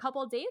a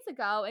couple days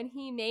ago and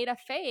he made a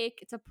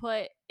fake to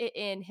put it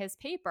in his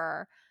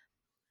paper.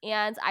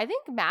 And I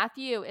think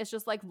Matthew is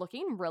just like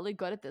looking really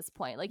good at this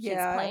point. Like, he's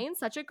Yeah. playing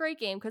such a great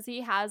game because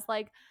he has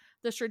like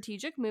the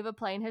strategic move of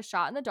playing his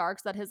shot in the dark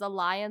so that his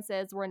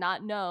alliances were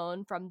not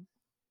known from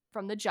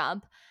the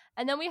jump.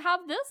 And then we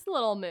have this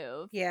little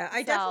move. Yeah,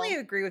 I definitely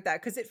So, agree with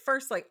that because at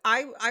first, like,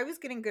 I was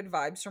getting good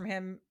vibes from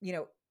him,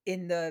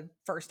 in the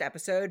first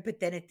episode, but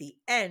then at the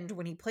end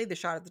when he played the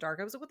shot at the dark,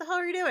 I was like, "What the hell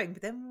are you doing?"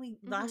 But then we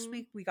last mhm.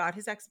 week we got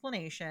his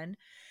explanation,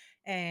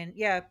 and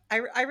yeah,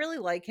 I really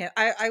like him.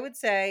 I would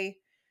say,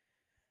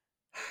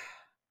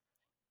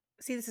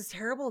 see, this is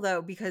terrible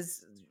though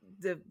because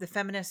the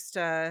feminist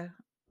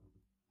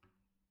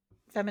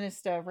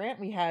rant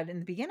we had in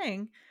the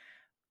beginning,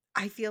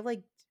 I feel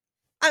like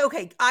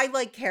okay, I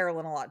like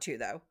Carolyn a lot too,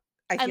 though.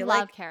 I I feel love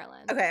like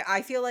Carolyn. okay,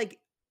 I feel like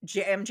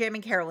Jam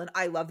and Carolyn,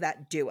 I love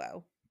that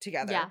duo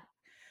together. Yeah.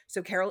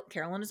 So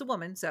Carolyn is a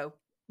woman, so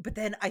but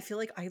then I feel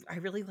like I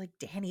really like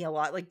Danny a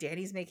lot. Like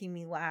Danny's making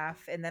me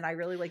laugh, and then I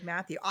really like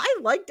Matthew.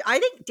 I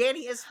think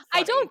Danny is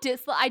funny.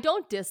 I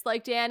don't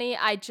dislike Danny.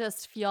 I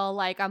just feel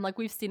like I'm like,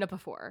 we've seen it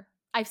before.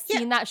 I've Yeah,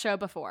 seen that show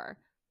before.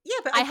 yeah,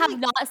 but I I feel have like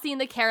not seen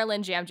the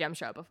Carolyn Jam Jam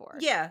show before.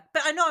 yeah,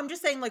 but I know I'm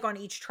just saying like on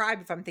each tribe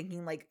if I'm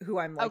thinking like who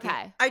I'm liking.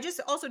 Okay. I just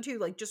also too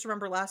like just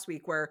remember last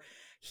week where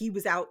he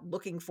was out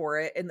looking for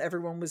it and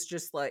everyone was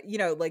just like,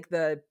 like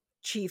the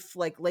chief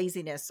like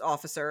laziness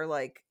officer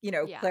like,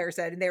 Yeah. Claire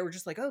said and they were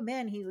just like, "Oh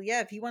man,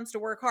 if he wants to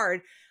work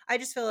hard." I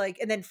just feel like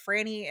and then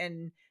Franny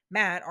and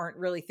Matt aren't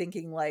really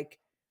thinking like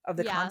of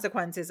the Yeah.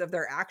 consequences of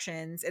their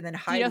actions and then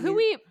Do you know who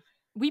Heidi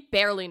we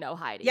barely know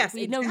Heidi. yes,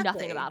 We know nothing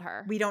exactly. about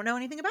her. We don't know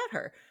anything about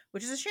her,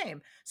 which is a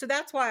shame. So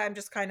that's why I'm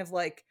just kind of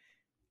like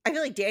I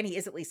feel like Danny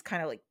is at least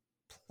kind of like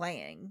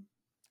playing,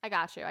 I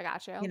got you. I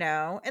got you. And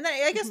then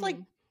I guess like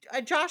Mhm.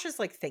 Josh is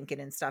like thinking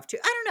and stuff too.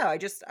 I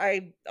don't know.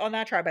 I on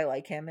that tribe I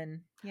like him,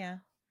 and yeah.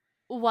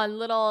 One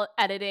little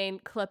editing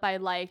clip I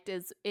liked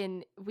is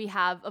we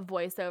have a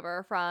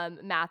voiceover from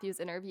Matthew's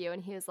interview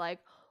and he's like,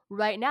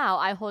 right now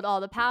I hold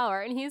all the power.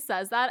 And he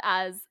says that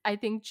as I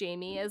think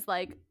Jamie is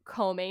like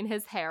combing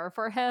his hair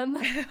for him.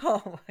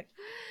 Oh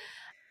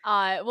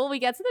my, Well, we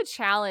get to the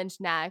challenge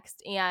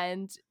next,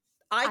 and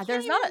I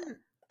there's not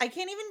a,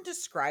 can't even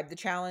describe the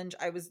challenge.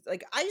 I was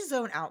like I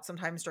zone out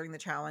sometimes during the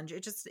challenge.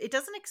 It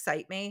doesn't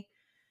excite me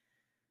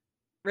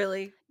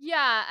really.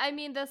 yeah, I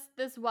mean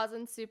this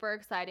wasn't super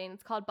exciting.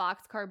 It's called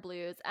Boxcar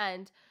Blues,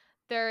 and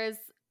there's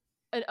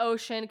an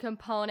ocean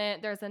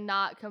component, there's a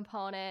knot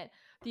component.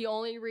 The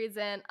only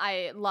reason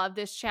I love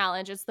this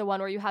challenge is the one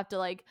where you have to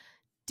like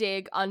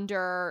dig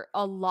under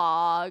a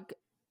log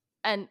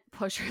and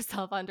push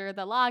yourself under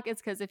the log.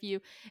 It's because if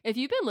you've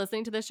been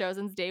listening to the show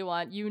since day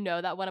one, you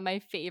know that one of my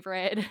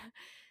favorite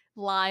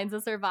lines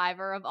of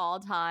Survivor of all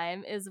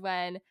time is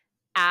when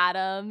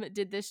Adam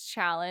did this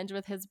challenge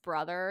with his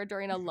brother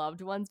during a loved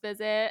one's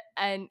visit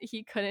and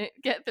he couldn't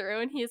get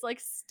through and he's like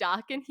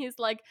stuck and he's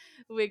like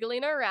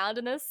wiggling around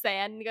in the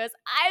sand and he goes,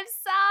 I'm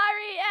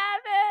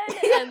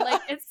sorry, Evan. And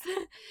like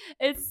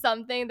it's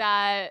something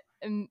that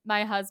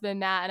my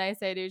husband Matt and I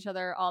say to each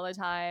other all the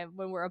time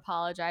when we're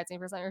apologizing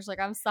for something. We're just like,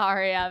 I'm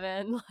sorry,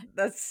 Evan.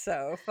 That's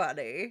so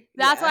funny.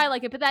 That's why Yeah. I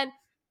like it. But then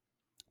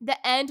the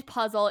end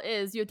puzzle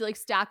is you have to like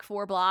stack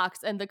 4 blocks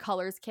and the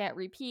colors can't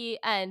repeat.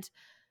 And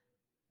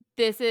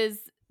this is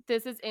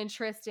It's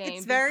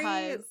interesting very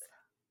because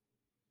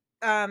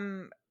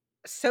um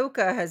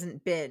Soka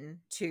hasn't been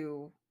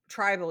to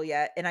tribal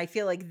yet, and I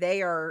feel like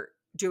they are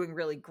doing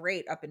really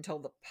great up until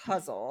the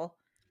puzzle.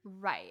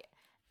 right.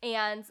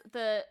 And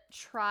the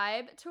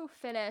tribe to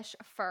finish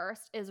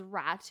first is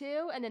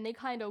Ratu, and then they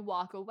kind of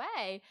walk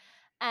away.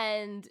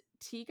 And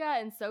Tika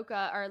and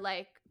Soka are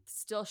like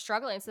still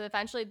struggling. So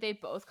eventually they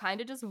both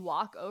kind of just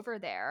walk over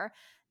there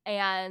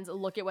and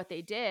look at what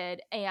they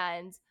did.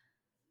 And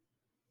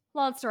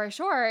long story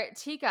short,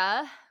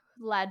 Tika,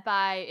 led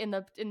by in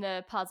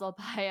the puzzle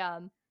by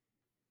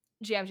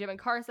Jam Jam and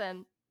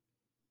Carson,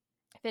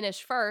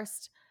 finished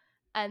first,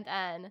 and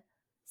then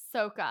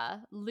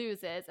Soka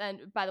loses.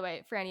 And by the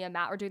way, Franny and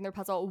Matt were doing their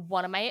puzzle.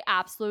 One of my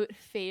absolute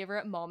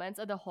favorite moments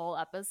of the whole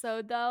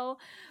episode, though,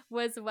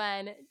 was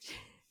when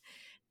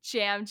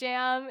Jam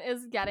Jam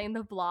is getting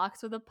the blocks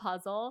for the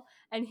puzzle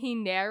and he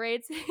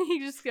narrates, he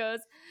just goes,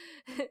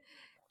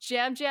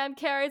 Jam Jam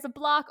carries a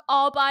block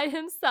all by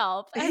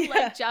himself. And Yeah.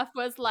 like Jeff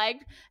was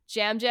like,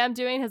 Jam Jam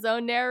doing his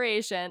own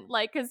narration,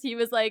 like, because he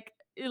was like,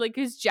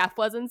 because Jeff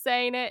wasn't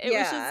saying it.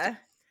 Yeah.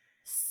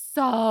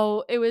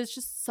 It was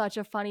just such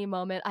a funny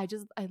moment. I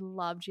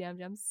love Jam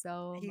Jam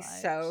so He's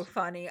so much.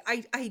 funny.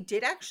 I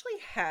did actually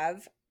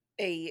have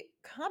a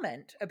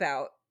comment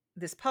about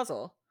this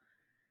puzzle.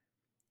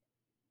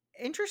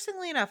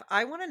 Interestingly enough,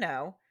 I want to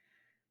know.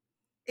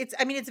 It's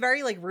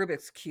very like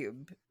Rubik's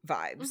Cube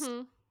vibes.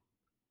 Mm-hmm.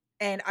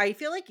 And I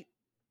feel like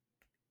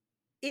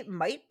it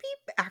might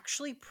be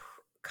actually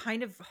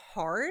kind of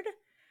hard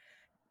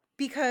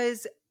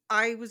because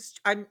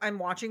I'm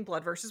watching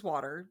Blood versus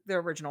Water, the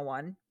original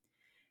one,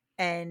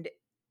 and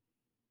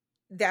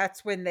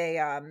that's when they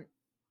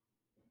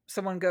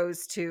someone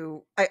goes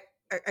to I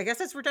guess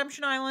it's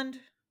Redemption Island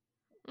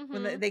when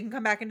Mm-hmm. they can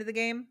come back into the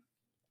game,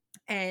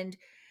 and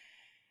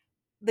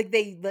like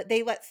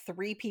they let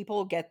 3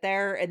 people get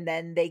there and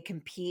then they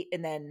compete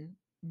and then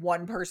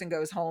one person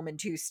goes home and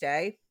 2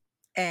 stay,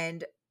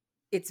 and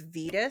it's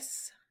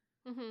Vetus,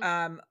 Mm-hmm.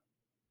 um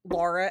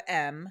Laura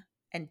M,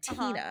 and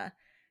Uh-huh. Tina.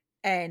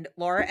 And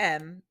Laura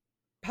M,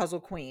 puzzle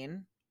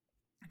queen.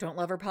 Don't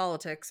love her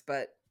politics,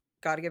 but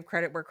got to give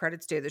credit where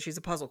credit's due that she's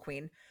a puzzle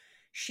queen.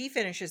 She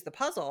finishes the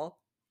puzzle,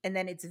 and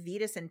then it's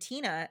Vetus and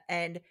Tina,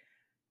 and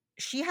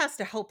she has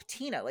to help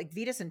Tina. Like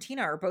Vetus and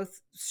Tina are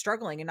both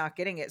struggling and not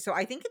getting it. So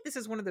I think that this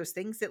is one of those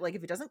things that like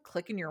if it doesn't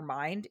click in your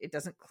mind, it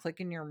doesn't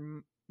click in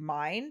your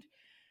mind.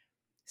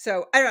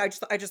 So I don't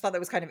know. I just thought that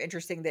was kind of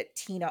interesting that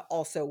Tina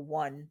also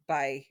won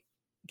by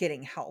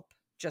getting help,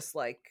 just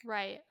like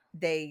Right.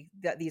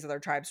 these other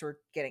tribes were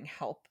getting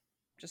help.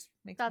 Just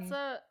That's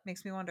a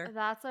makes me wonder.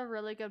 that's a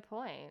really good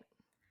point.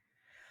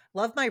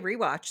 Love my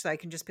rewatch so I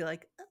can just be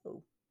like,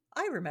 oh,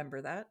 I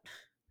remember that.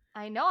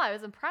 I know, I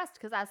was impressed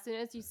because as soon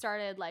as you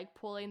started like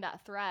pulling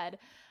that thread,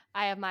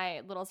 I have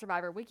my little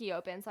Survivor wiki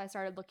open, so I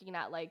started looking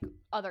at like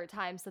other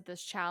times that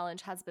this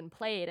challenge has been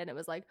played, and it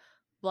was like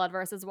Blood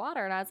versus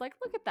Water, and I was like,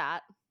 look at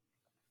that.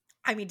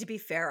 I mean, to be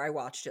fair, I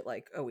watched it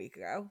like a week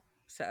ago.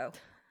 So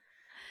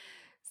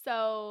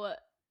So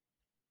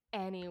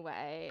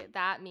anyway,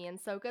 that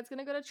means Soka's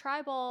gonna go to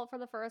tribal for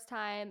the first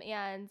time,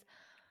 and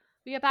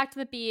we get back to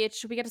the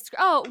beach. We get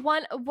to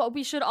what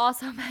we should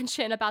also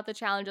mention about the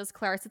challenge is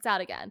Claire sits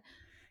out again,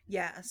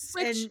 yes.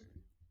 which And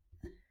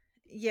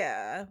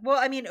yeah. Well,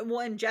 I mean,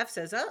 when Jeff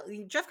says, oh,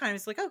 Jeff kind of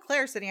is like, oh,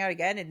 Claire's sitting out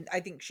again. And I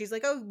think she's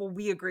like, oh, well,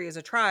 we agree as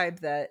a tribe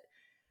that,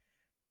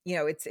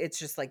 it's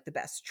just like the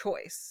best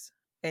choice.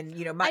 And,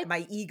 I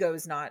my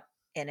ego's not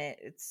in it.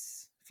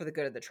 It's for the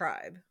good of the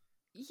tribe.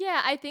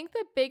 Yeah, I think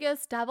the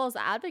biggest devil's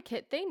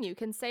advocate thing you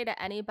can say to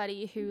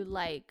anybody who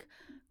like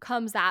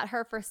comes at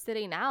her for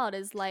sitting out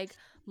is like,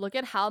 look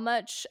at how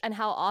much and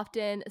how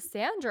often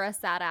Sandra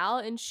sat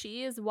out and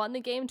she has won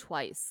the game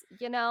twice,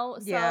 you know?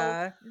 So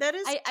Yeah, that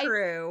is I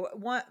true.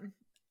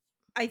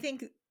 I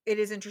think it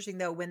is interesting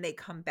though when they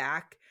come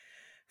back,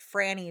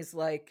 Franny's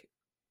like,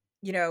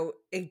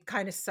 it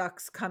kind of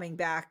sucks coming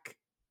back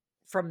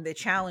from the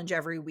challenge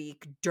every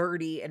week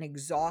dirty and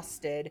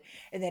exhausted,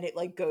 and then it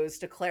like goes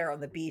to Claire on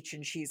the beach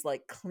and she's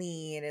like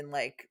clean and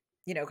like,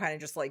 kind of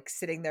just like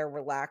sitting there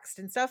relaxed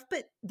and stuff,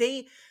 but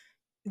they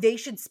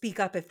should speak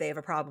up if they have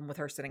a problem with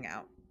her sitting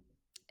out.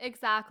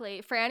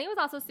 exactly. Franny was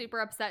also super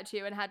upset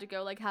too and had to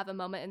go like have a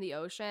moment in the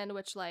ocean,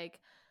 which like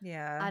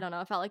Yeah. I don't know,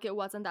 I felt like it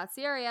wasn't that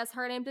serious.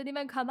 Her name didn't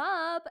even come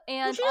up. Well,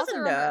 And she also doesn't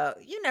remember,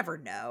 know. You never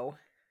know.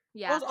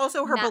 yeah,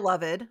 Also her Matt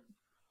beloved.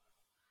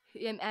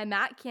 and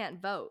Matt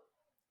can't vote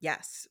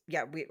Yes.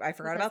 Yeah, I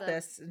forgot because about of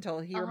this until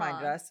he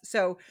reminded uh-huh. us.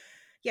 So,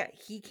 yeah,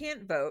 he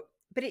can't vote.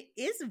 But it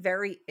is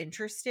very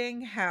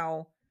interesting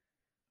how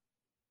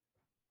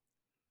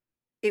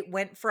it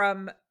went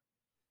from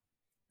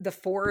the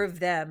four of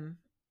them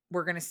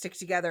were going to stick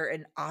together,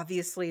 and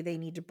obviously they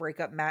need to break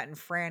up Matt and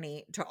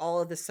Franny, to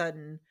all of a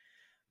sudden,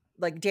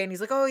 like, Danny's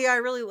like, oh yeah, I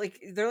really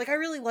like, they're like, I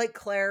really like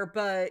Claire,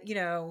 but you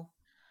know.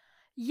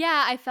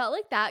 Yeah, I felt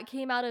like that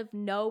came out of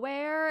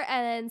nowhere,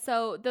 and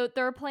so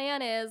their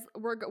plan is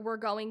we're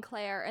going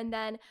Claire, and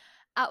then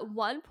at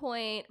one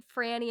point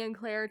Franny and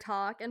Claire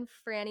talk, and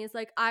Franny's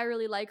like, I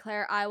really like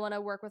Claire, I want to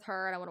work with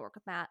her, and I want to work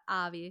with Matt,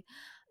 Avi,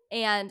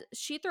 and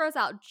she throws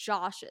out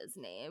Josh's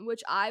name,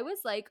 which I was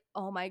like,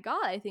 oh my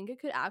god, I think it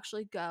could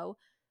actually go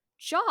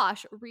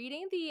Josh.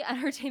 Reading the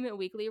Entertainment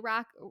Weekly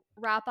wrap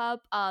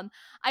up,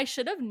 I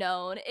should have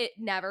known it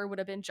never would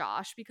have been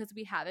Josh because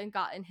we haven't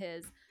gotten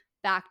his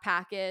back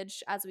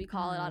package, as we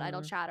call it on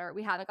Idle Mm, Chatter.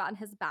 We haven't gotten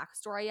his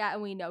backstory yet,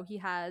 and we know he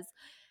has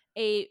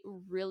a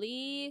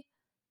really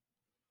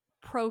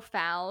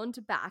profound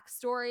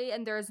backstory,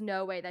 and there's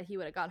no way that he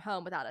would have gone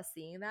home without us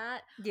seeing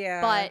that.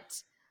 yeah.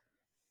 But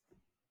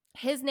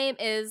his name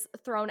is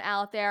thrown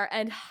out there,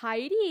 and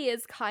Heidi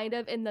is kind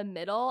of in the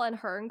middle, and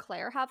her and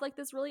Claire have like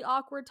this really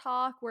awkward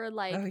talk where Oh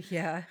like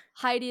yeah.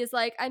 Heidi is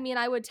like, I mean,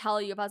 I would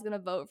tell you if I was gonna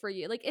vote for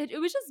you. Like it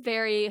was just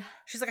very,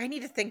 She's like, I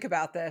need to think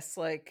about this.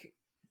 Like,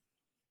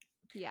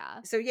 yeah.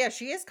 so yeah,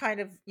 she is kind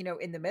of,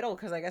 in the middle,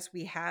 because I guess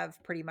we have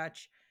pretty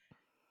much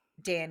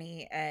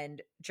Danny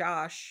and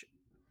Josh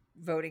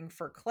voting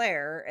for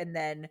Claire, and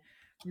then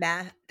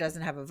Matt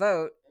doesn't have a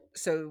vote,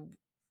 so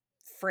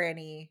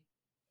Franny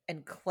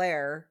and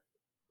Claire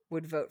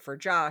would vote for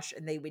Josh,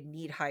 and they would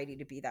need Heidi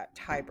to be that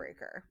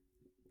tiebreaker.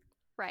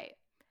 Right.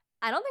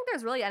 I don't think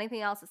there's really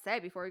anything else to say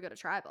before we go to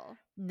tribal.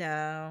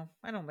 No,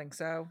 I don't think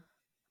so.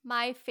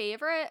 My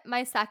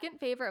second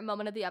favorite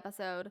moment of the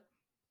episode,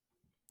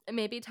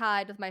 maybe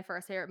tied with my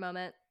first favorite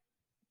moment,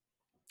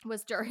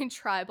 was during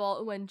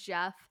tribal when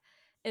Jeff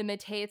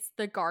imitates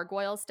the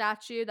gargoyle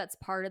statue that's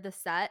part of the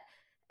set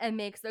and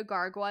makes a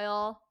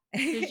gargoyle.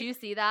 Did you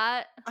see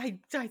that? I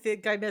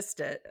think I missed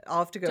it. I'll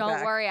have to go Don't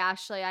back. worry,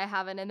 Ashley. I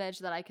have an image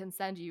that I can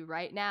send you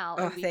right now,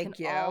 Oh, and thank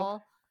you.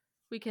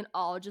 we can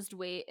all just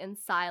wait in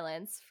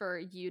silence for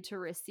you to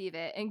receive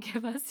it and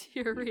give us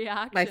your My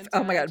reaction oh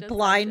to it. my I god, just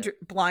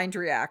sent blind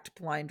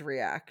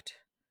react.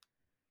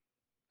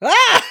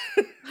 Ah!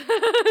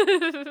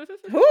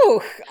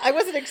 Ooh, I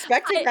wasn't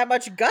expecting it. that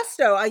much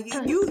gusto.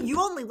 You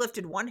only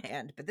lifted one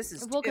hand, but this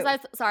is Well, because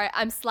two. sorry,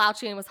 I'm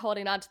slouching and was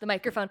holding onto the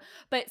microphone.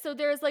 But so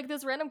there's like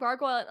this random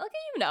gargoyle, like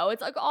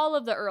it's like all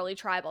of the early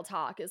tribal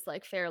talk is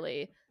like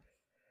fairly.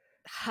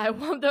 I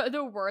want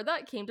the word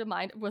that came to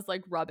mind was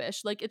like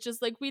rubbish. Like it's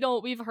just like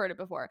we've heard it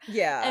before. And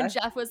Yeah.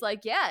 Jeff was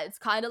like, yeah, it's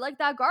kind of like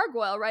that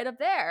gargoyle right up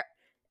there.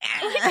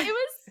 Like Ah. it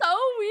was so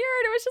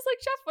weird. It was just like,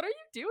 Jeff, what are you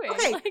doing?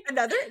 Okay, Like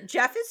another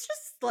Jeff is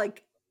just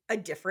like a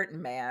different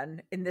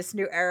man in this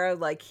new era.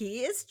 Like,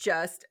 he is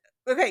just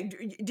okay.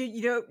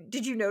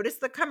 Did you notice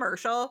the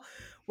commercial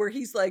where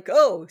he's like,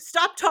 "Oh,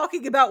 stop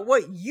talking about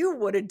what you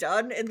would have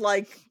done and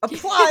like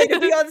apply to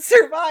be on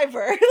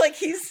Survivor." Like,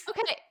 he's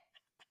okay,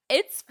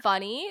 it's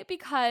funny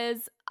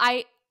because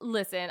I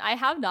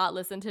have not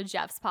listened to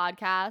Jeff's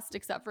podcast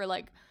except for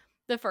like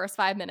the first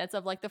 5 minutes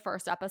of like the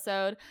first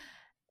episode,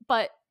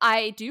 but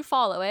I do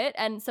follow it.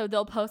 And so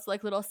they'll post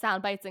like little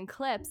sound bites and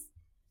clips.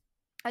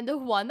 And the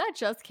one that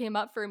just came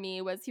up for me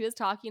was he was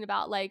talking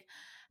about like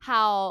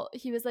how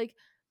he was like,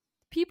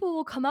 people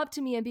will come up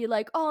to me and be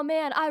like, oh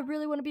man, I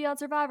really want to be on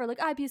Survivor.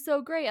 Like, I'd be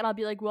so great. And I'll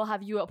be like, well,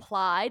 have you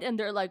applied? And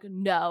they're like,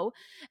 no.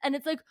 And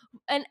it's like,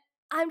 and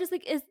I'm just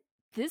like, is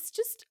this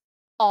just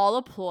all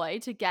a ploy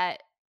to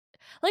get,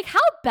 like,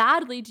 how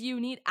badly do you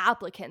need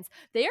applicants?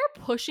 They are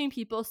pushing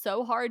people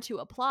so hard to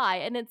apply.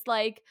 And it's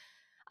like,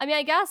 I mean,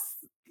 I guess,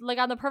 like,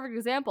 on the perfect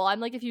example,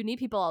 I'm like, if you need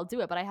people, I'll do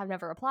it, but I have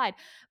never applied.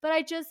 But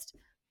I just,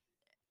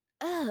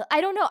 I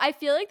don't know. I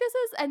feel like this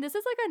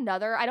is like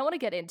another, I don't want to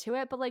get into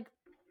it, but like,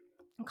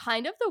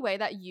 kind of the way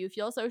that you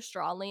feel so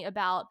strongly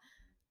about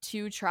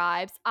two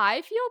tribes,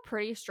 I feel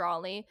pretty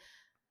strongly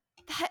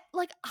that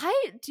like I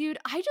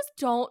just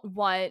don't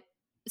want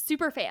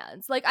super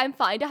fans. Like I'm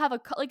fine to have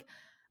like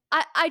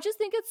I just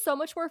think it's so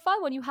much more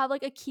fun when you have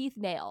like a Keith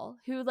Nail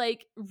who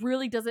like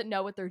really doesn't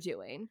know what they're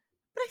doing.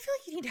 but I feel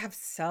like you need to have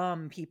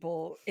some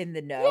people in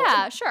the know.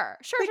 Yeah, sure.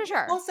 Sure, But sure,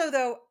 sure. also,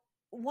 though,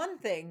 one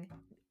thing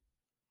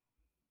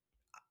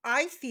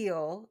I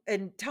feel,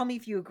 and tell me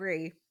if you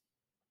agree,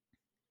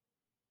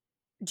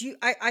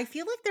 I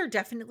feel like they're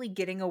definitely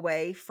getting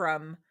away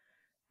from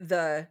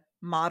the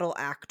model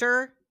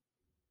actor,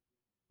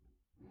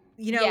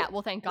 you know. Yeah,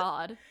 well thank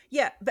God.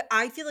 Yeah, but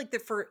I feel like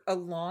that for a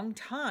long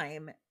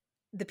time,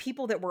 the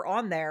people that were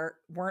on there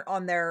weren't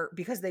on there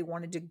because they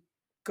wanted to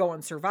go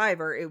on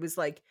Survivor. It was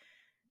like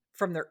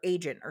from their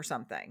agent or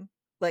something.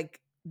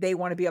 Like, they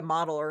want to be a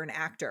model or an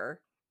actor.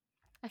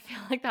 I feel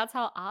like that's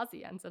how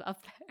Ozzy ended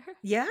up there.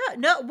 Yeah,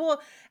 no, well,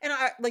 and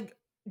I like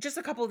just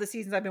a couple of the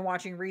seasons I've been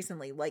watching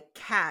recently, like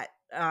Kat,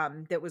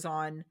 that was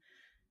on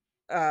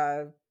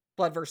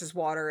Blood versus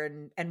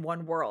Water and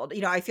One World.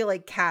 I feel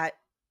like Kat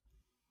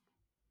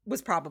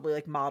was probably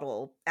like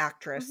model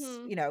actress,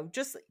 Mm-hmm. you know,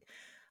 just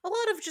a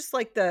lot of just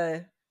like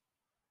the,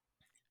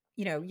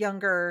 you know,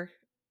 younger,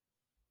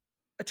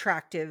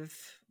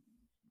 attractive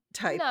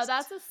No, types.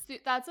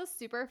 that's a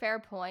super fair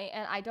point,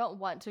 and I don't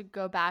want to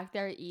go back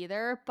there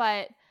either.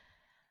 But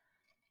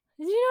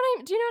do you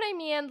know what I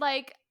mean?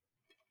 Like,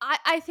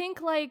 I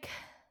think like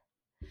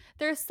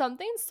there's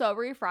something so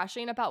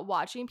refreshing about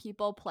watching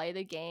people play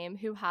the game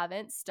who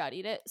haven't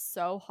studied it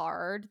so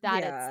hard that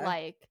it's Yeah,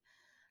 like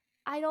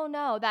I don't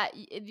know that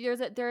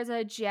there's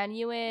a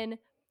genuine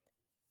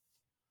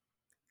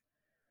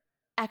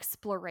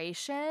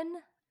exploration,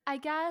 I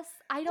guess.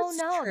 I don't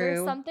that's know. There's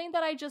true. something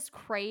that I just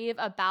crave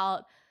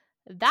about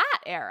that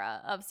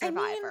era of I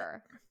mean,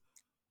 Survivor.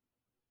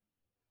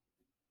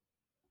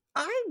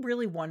 I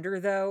really wonder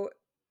though,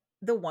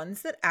 the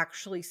ones that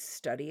actually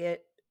study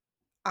it,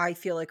 I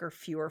feel like are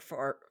few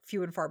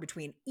and far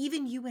between.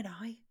 Even you and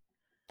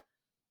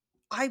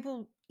I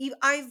will.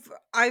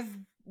 I've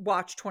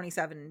watched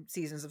 27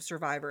 seasons of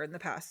Survivor in the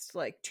past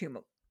like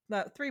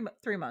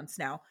 3 months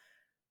now.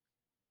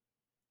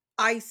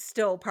 I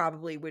still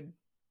probably would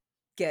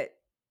get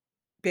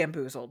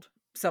bamboozled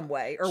some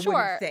way or wouldn't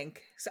Sure.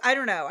 think. So I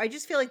don't know. I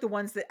just feel like the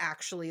ones that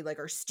actually like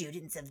are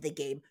students of the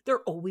game,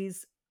 they're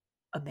always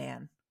a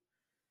man.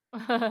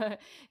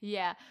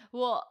 Yeah.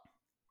 Well,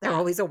 They're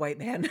always a white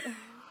man.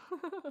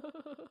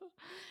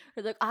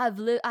 or like I've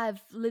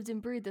lived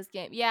and breathed this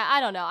game. Yeah, I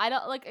don't know. I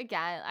don't like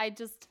again. I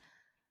don't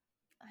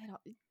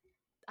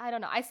I don't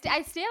know. I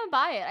stand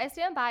by it. I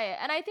stand by it.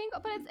 And I think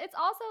but it's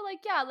also like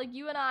yeah, like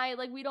you and I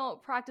like we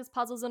don't practice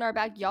puzzles in our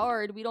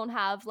backyard. We don't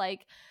have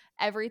like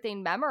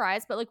everything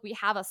memorized, but like we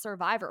have a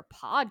Survivor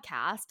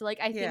podcast. Like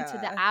I think to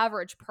the Yeah.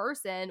 average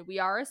person, we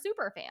are a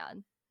super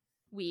fan.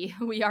 We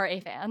are a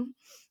fan.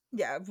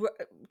 Yeah,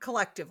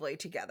 collectively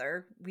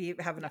together, we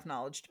have enough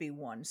knowledge to be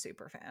one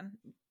super fan.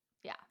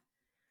 Yeah.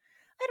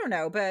 I don't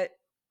know, but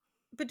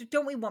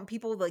don't we want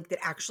people like that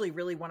actually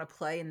really want to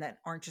play and that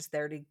aren't just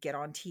there to get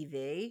on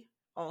TV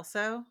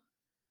also?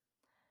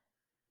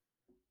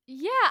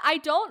 Yeah, I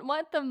don't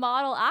want the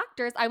model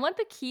actors. I want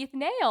the Keith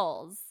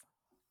Nails.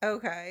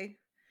 Okay.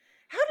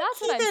 How did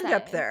That's what Keith I'm end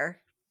up saying.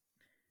 there?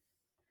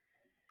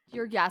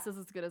 Your guess is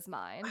as good as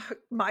mine.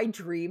 My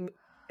dream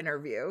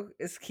interview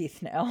is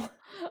Keith now.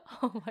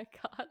 Oh my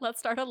god. Let's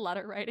start a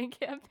letter writing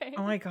Oh campaign.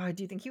 my god,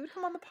 do you think he would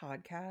come on the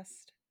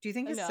podcast? Do you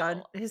think his son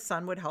No, his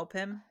son would help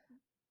him?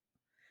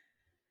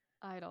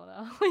 I don't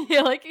know.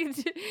 Yeah, like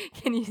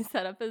can you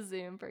set up a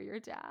Zoom for your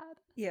dad?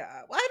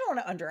 Yeah. Well, I don't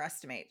want to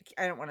underestimate.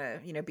 I don't want to,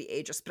 you know, be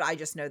ageist, but I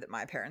just know that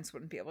my parents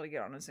wouldn't be able to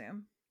get on a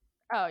Zoom.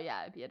 Oh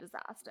yeah, it'd be a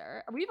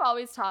disaster. We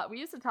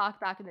used to talk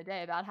back in the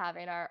day about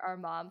having our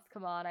moms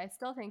come on. I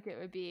still think it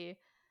would be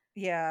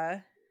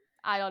Yeah.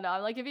 I don't know,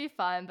 like it'd be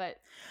fun, but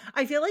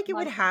I feel like it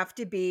would once have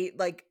to be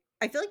like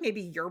I feel like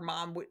maybe your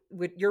mom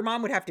would your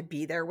mom would have to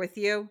be there with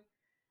you,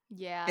 and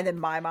yeah. then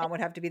my mom would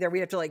have to be there.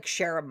 We'd have to like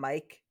share a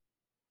mic.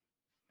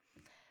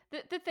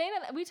 The thing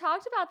that we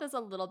talked about this a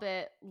little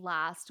bit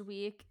last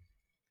week.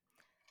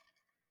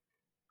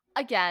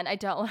 Again, I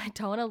don't want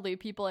to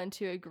loop people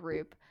into a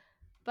group,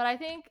 but I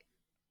think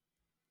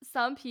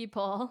some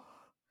people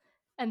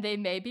and they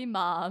may be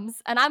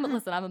moms, and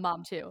Mm. I'm a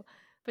mom too,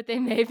 but they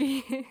may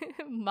be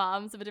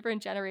moms of a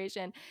different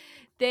generation.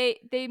 They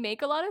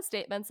make a lot of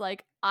statements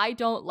like I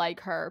don't like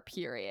her,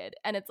 period.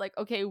 And it's like,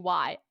 okay,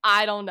 why?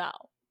 I don't know.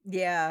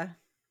 Yeah.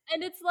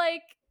 And it's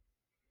like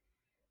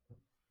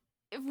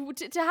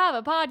to have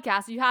a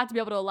podcast, you have to be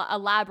able to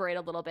elaborate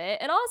a little bit.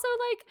 And also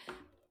like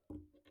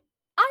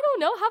I don't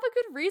know, have a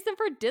good reason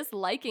for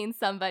disliking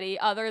somebody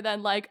other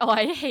than like, oh,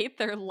 I hate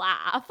their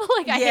laugh.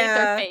 Like I hate their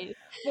Yeah. face,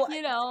 Well,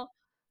 you know?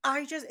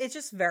 I just it's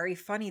just very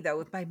funny though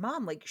with my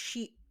mom. Like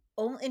she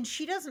only and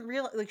she doesn't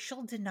realize like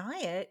she'll deny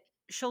it.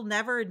 She'll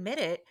never admit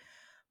it,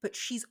 but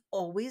she's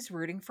always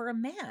rooting for a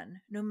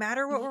man, no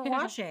matter what we're Yeah.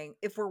 watching.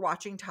 If we're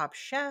watching Top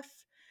Chef,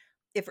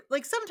 if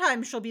like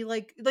sometimes she'll be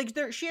like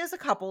there she has a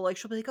couple like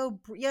she'll be like oh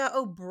yeah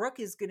oh Brooke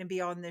is going to be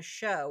on this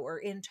show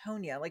or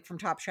Antonia like from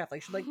Top Chef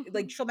like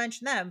she'll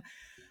mention them,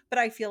 but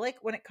I feel like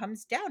when it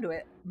comes down to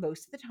it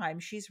most of the time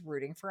she's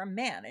rooting for a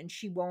man and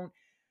she won't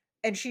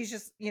and she's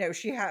just you know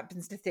she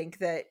happens to think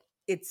that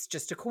it's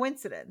just a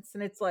coincidence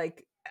and it's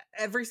like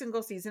every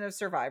single season of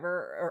Survivor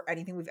or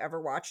anything we've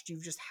ever watched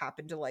you've just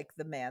happened to like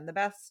the man the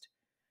best.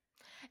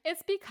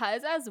 It's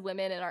because as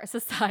women in our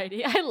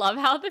society, I love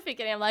how at the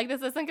beginning I'm like,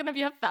 this isn't going to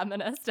be a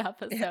feminist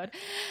episode.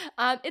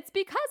 It's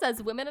because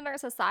as women in our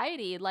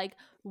society, like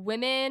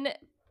women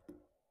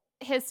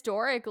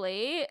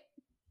historically,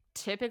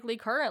 typically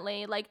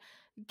currently, like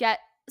get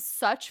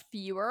such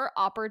fewer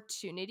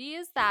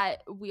opportunities that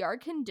we are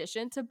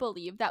conditioned to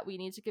believe that we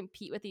need to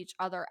compete with each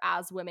other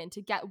as women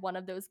to get one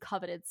of those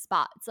coveted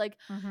spots. Like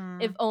if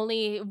Mhm.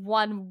 only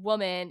one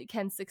woman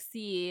can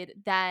succeed,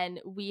 then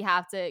we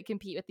have to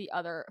compete with the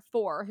other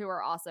four who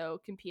are also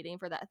competing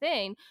for that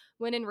thing.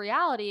 When in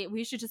reality,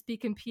 we should just be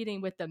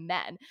competing with the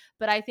men.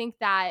 But I think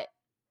that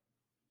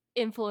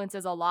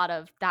influences a lot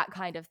of that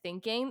kind of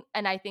thinking.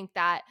 And I think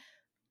that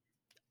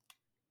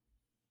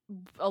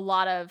a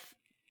lot of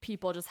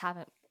people just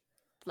haven't.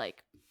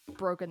 like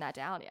broken that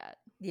down yet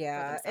for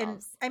Yeah. And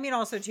themselves. I mean,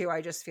 also, too,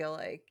 I just feel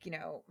like,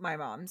 my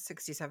mom's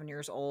 67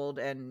 years old,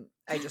 and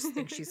I just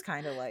think she's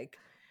kind of like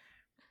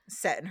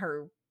set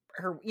in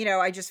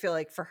I just feel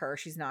like for her,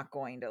 she's not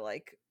going to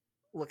like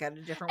look at it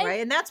a different And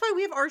way. And that's why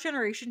we have our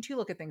generation to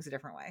look at things a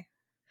different way.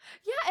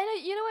 yeah,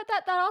 and you know what?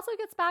 That also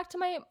gets back to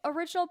my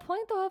original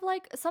point, though, of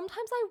like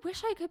sometimes I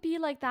wish I could be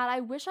like that.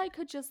 I wish I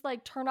could just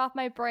like turn off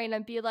my brain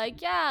and be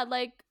like, yeah,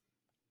 like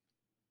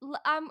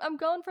I'm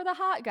going for the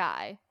hot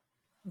guy.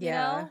 You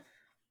Yeah.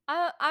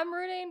 know, I'm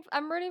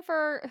rooting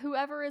for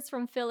whoever is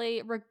from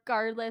Philly,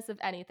 regardless of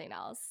anything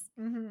else.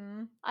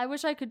 Hmm. I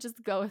wish I could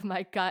just go with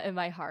my gut and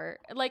my heart.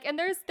 Like, and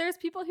there's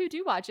people who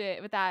do watch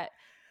it with that.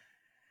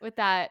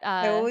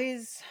 I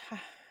always,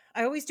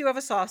 I always do have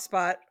a soft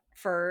spot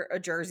for a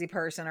Jersey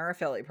person or a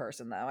Philly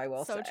person, though, I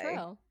will So say.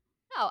 true.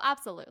 Oh,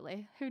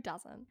 absolutely. Who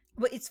doesn't?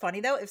 But it's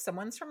funny though, if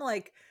someone's from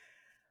like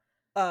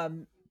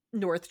um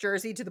North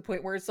Jersey to the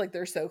point where it's like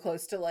they're so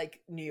close to like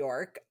New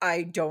York,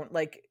 I don't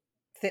like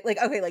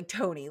like, okay, like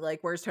Tony, like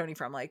where's Tony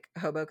from, like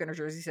Hoboken or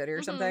Jersey City or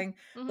Mm-hmm. something.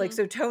 Like, Mm-hmm.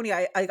 so Tony,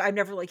 I'm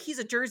never like he's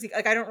a Jersey,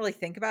 like I don't really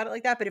think about it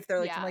like that. But if they're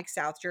like from Yeah. like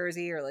South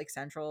Jersey or like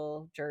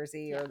Central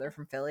Jersey, Yeah. or they're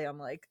from Philly, I'm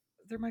like,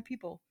 they're my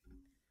people.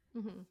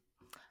 Mm-hmm.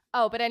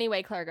 Oh, but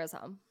anyway, Claire goes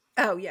home.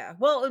 Oh yeah,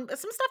 well,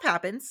 some stuff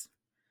happens.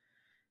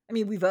 I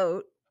mean, we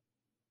vote.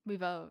 We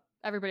vote.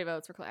 Everybody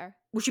votes for Claire.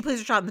 Well, she plays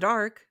her shot in the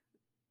dark.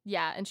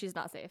 Yeah, and she's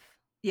not safe.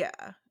 Yeah.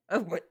 Oh,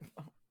 what?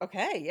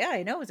 Okay, yeah,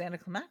 I know it was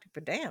anticlimactic,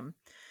 but damn.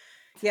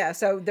 Yeah,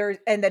 so there's,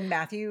 and then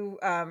Matthew,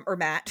 or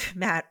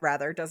Matt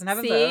rather, doesn't have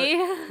a vote.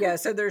 See? Yeah,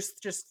 so there's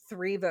just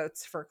 3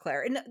 votes for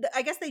Claire. And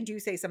I guess they do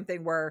say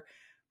something where,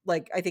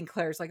 like, I think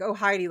Claire's like, "Oh,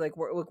 Heidi, like,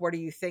 what are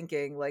you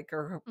thinking? Like,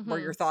 or were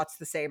Mm-hmm. your thoughts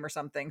the same or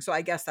something?" So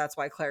I guess that's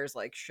why Claire's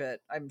like,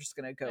 "Shit, I'm just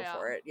gonna go Yeah.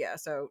 for it." Yeah,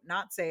 so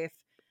not safe.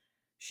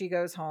 She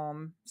goes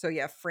home. So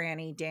yeah,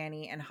 Franny,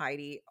 Danny, and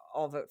Heidi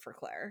all vote for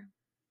Claire,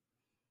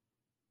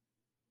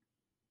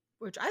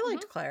 which I Mm-hmm.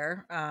 liked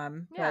Claire.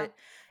 Yeah. But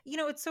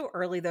it's so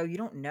early though. You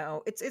don't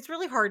know. It's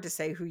really hard to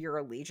say who your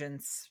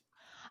allegiance is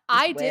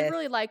I did with.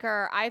 really like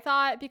her. I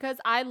thought because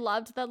I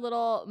loved the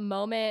little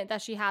moment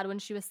that she had when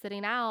she was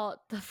sitting out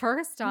the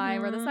first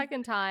time or the Mhm.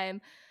 second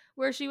time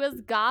where she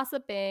was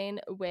gossiping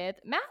with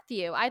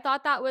Matthew. I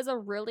thought that was a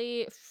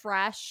really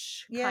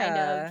fresh kind of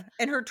Yeah,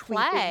 and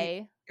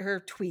play. her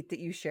tweet that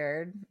you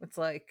shared, it's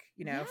like,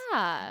 if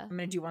Yeah. I'm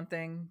gonna do one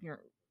thing,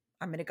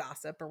 I'm gonna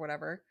gossip or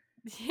whatever.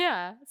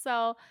 Yeah.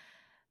 So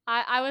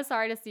I was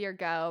sorry to see her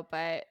go,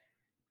 but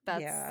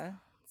that's Yeah.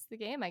 it's the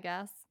game, I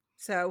guess.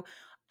 So,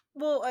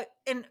 well,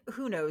 and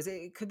who knows?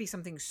 It could be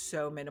something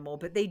so minimal,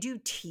 but they do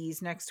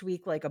tease next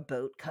week, like a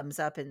boat comes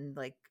up and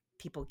like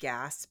people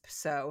gasp.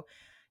 So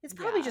it's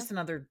probably Yeah. just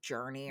another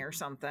journey or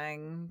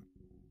something.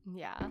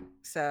 Yeah.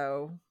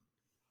 So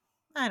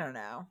I don't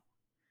know.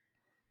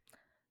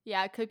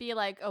 Yeah, it could be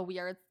like a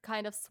weird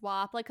kind of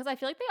swap. Like, because I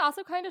feel like they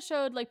also kind of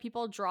showed like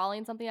people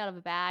drawing something out of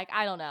a bag.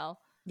 I don't know.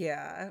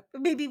 Yeah,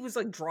 maybe it was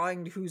like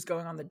drawing who's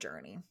going on the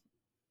journey.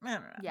 I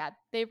don't know. Yeah,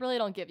 they really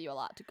don't give you a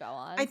lot to go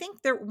I on.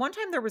 think one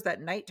time there was that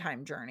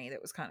nighttime journey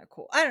that was kind of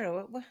cool. I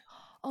don't know.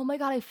 Oh my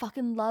God, I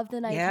fucking love the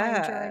nighttime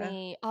Yeah.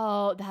 journey.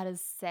 Oh, that is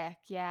sick.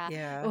 Yeah.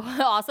 Yeah.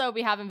 Also,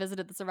 we haven't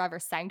visited the Survivor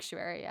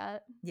Sanctuary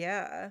yet.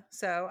 Yeah.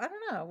 So I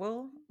don't know.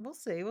 We'll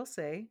see. We'll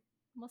see.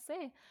 We'll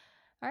see.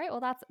 All right.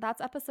 Well,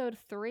 that's episode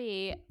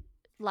 3.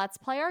 Let's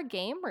play our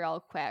game real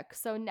quick.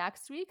 So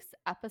next week's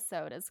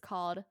episode is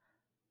called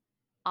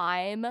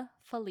I'm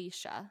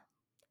Felicia.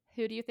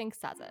 Who do you think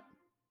says it?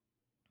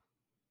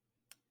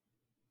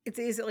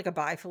 Is it like a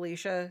bye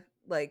Felicia?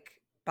 Like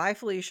bye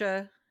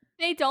Felicia?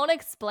 They don't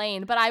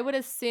explain, but I would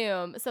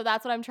assume. So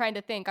that's what I'm trying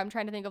to think. I'm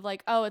trying to think of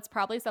like, oh, it's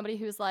probably somebody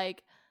who's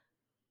like,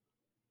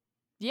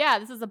 yeah,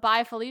 this is a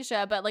bye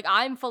Felicia, but like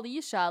I'm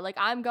Felicia, like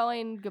I'm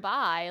going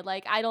goodbye.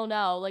 Like I don't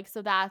know. Like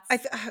so that's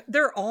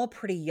They're all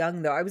pretty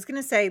young though. I was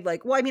gonna say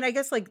like, well, I mean, I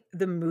guess like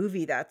the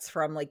movie that's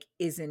from like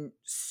isn't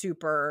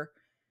super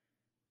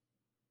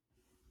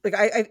like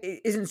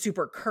isn't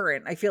super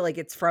current. I feel like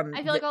it's from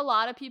I feel like a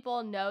lot of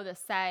people know the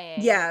saying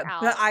yeah,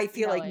 but without I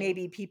feel like knowing.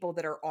 maybe people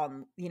that are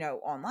on,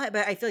 online,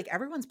 but I feel like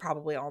everyone's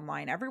probably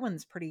online.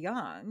 Everyone's pretty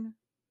young.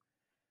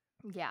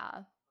 Yeah.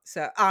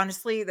 So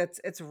honestly,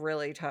 it's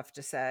really tough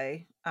to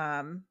say.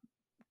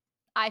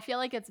 I feel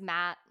like it's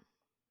Matt.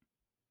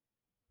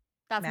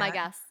 That's my Matt.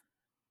 guess.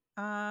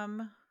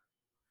 Um,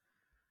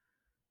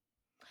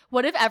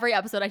 What if every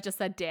episode I just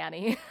said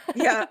Danny?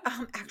 yeah,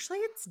 actually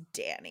it's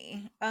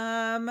Danny.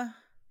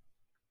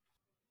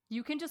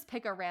 You can just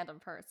pick a random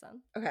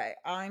person. Okay,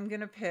 I'm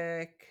gonna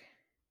pick.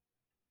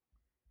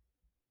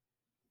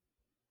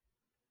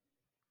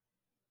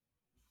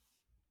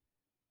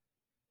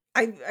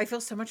 I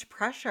feel so much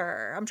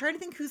pressure. I'm trying to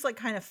think who's like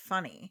kind of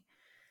funny.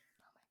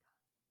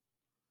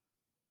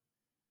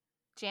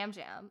 Jam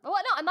Jam. Oh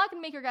no, I'm not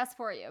gonna make your guess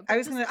for you. I But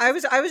was gonna. I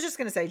was just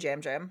gonna say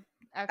Jam Jam.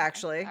 okay.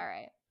 Actually, All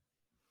right.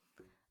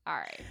 All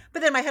right. but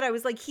then in my head I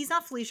was like, he's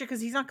not Felicia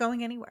because he's not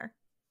going anywhere.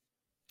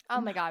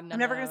 Oh my God, no, I'm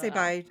no, never no, gonna no, say no.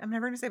 bye. I'm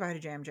never gonna say bye to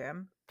Jam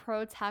Jam.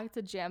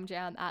 Protect Jam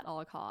Jam at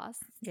all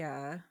costs.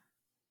 Yeah.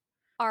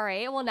 All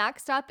right. Well,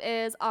 next up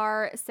is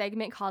our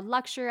segment called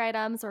Luxury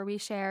Items, where we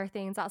share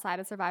things outside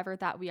of Survivor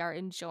that we are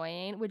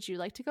enjoying. Would you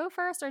like to go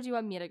first, or do you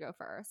want me to go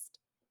first?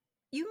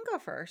 You can go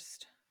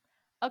first.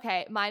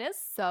 Okay, mine is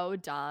so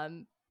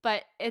dumb,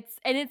 but it's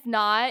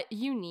not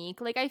unique.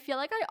 Like I feel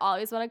like I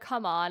always want to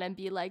come on and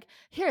be like,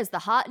 "Here's the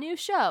hot new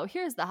show.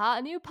 Here's the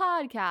hot new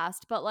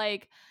podcast." But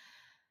like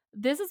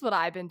this is what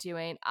I've been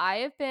doing. I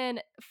have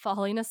been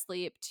falling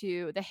asleep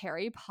to the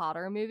Harry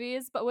Potter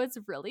movies, but what's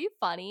really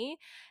funny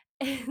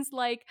is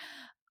like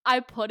I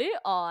put it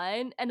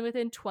on and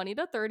within 20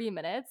 to 30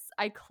 minutes,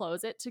 I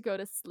close it to go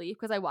to sleep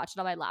because I watch it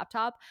on my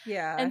laptop.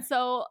 Yeah, And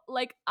so,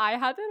 like, I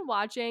have been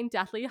watching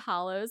Deathly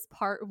Hallows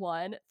Part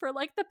 1 for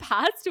like the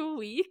past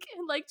week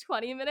in like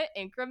 20-minute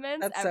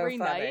increments that's so every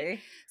night.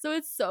 funny. So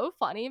it's so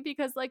funny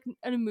because like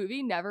a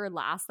movie never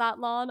lasts that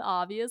long,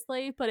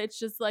 obviously, but it's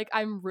just like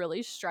I'm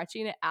really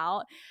stretching it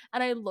out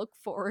and I look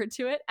forward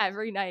to it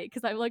every night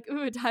because I'm like,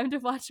 ooh, time to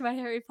watch my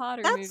Harry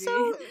Potter movie.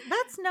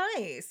 That's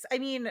nice. I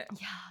mean,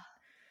 Yeah.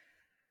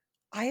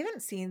 I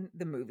haven't seen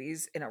the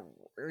movies in a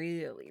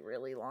really,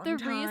 really long The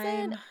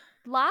reason time.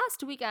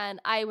 last weekend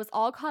I was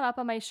all caught up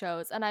on my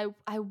shows and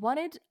I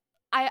wanted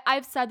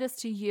I've said this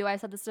to you, I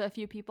said this to a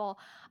few people.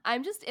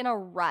 I'm just in a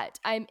rut.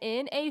 I'm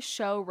in a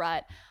show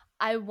rut.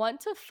 I want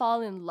to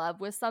fall in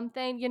love with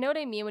something. You know what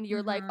I mean? When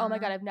you're like, oh my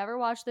God, Mhm. I've never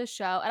watched this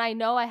show. And I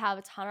know I have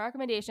a ton of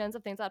recommendations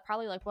of things that I'd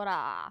probably like, what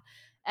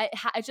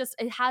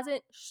it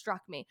hasn't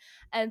struck me.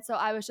 And so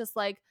I was just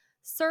like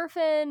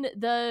surfing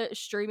the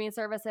streaming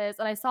services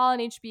and I saw on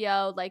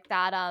HBO like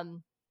that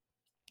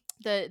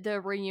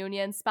the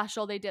reunion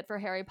special they did for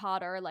Harry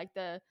Potter, like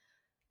the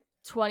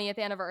 20th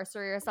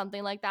anniversary or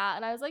something like that.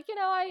 And I was like, you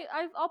know,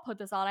 I'll put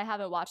this on. I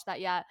haven't watched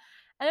that yet.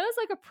 And it was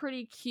like a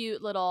pretty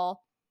cute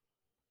little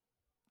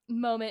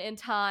moment in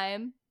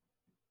time.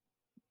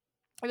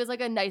 It was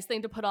like a nice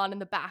thing to put on in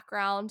the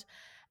background.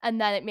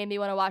 And then it made me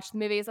want to watch the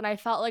movies. And I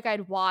felt like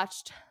I'd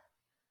watched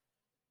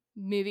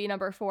movie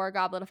number 4,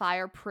 Goblet of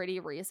Fire, pretty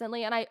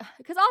recently. And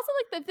because also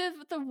like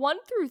the 1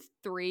 through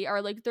 3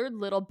 are like they're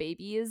little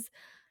babies.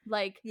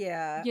 Like,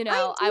 Yeah. you I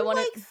know, I do want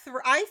to.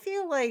 like I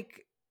feel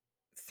like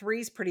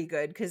 3's pretty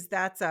good because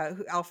that's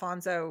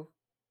Alfonso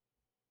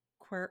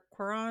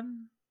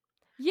Cuarón.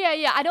 Yeah,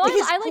 yeah. I know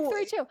His I like cool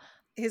 3 too.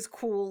 his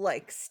cool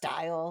like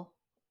style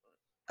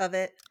of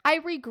it. I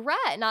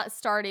regret not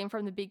starting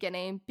from the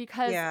beginning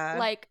because Yeah.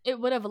 like it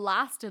would have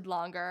lasted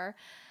longer.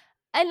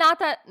 And not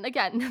that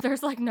again,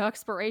 there's like no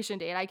expiration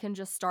date. I can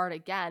just start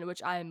again,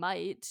 which I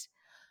might.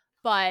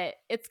 But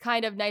it's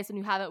kind of nice when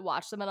you haven't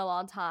watched them in a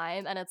long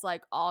time and it's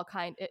like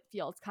it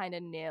feels kind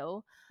of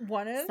new.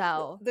 One of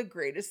So, the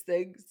greatest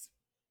things,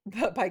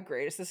 but by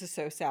greatest, this is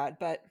so sad,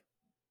 but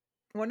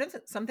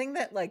something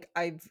that like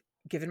I've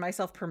given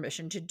myself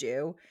permission to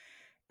do,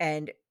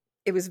 and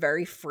it was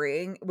very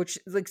freeing, which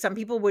like some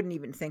people wouldn't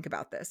even think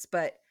about this,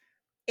 but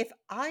if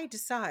I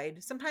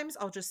decide, sometimes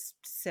I'll just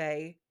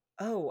say,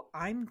 "Oh,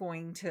 I'm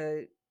going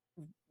to,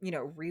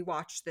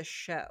 rewatch this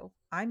show.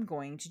 I'm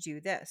going to do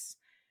this."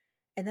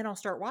 And then I'll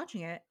start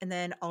watching it and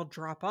then I'll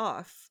drop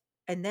off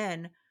and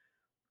then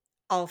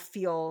I'll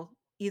feel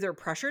either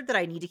pressured that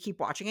I need to keep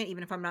watching it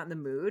even if I'm not in the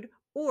mood,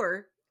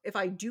 or if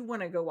I do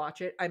want to go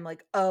watch it, I'm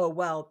like, "Oh,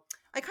 well,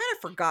 I kind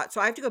of forgot." So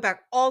I have to go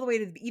back all the way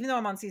to even though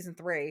I'm on season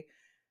 3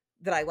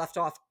 that I left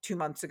off 2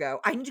 months ago.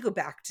 I need to go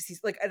back to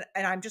season like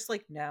and I'm just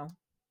like, "No.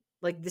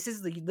 Like this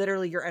is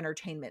literally your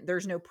entertainment.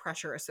 There's no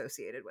pressure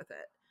associated with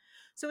it."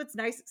 So it's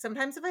nice.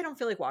 Sometimes if I don't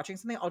feel like watching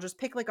something, I'll just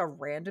pick like a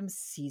random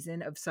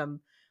season of some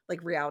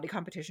like reality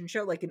competition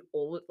show, like an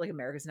old like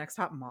America's Next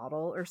Top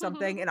Model or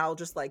something, and I'll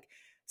just like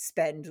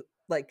spend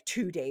like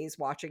 2 days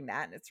watching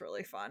that and it's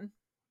really fun.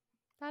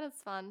 that is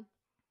fun.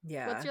 What's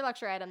Yeah. your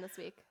luxury item this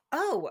week?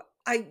 Oh,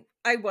 I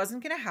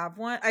wasn't going to have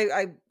one.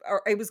 I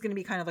was going to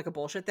be kind of like a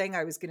bullshit thing.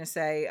 I was going to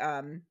say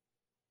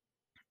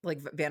like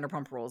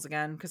Vanderpump Rules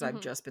again because I've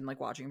Mhm. just been like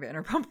watching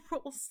Vanderpump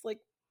Rules. Like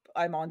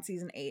I'm on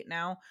season 8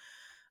 now.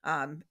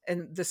 And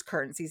this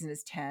current season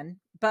is 10,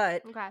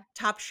 but Okay.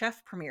 Top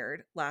Chef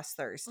premiered last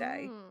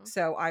Thursday. Mm.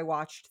 So I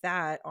watched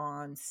that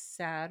on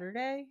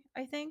Saturday,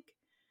 I think.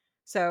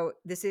 So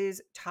this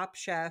is Top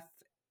Chef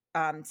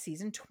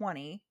season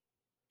 20.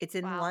 It's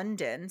in Wow.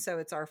 London, so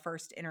it's our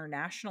first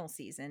international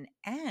season,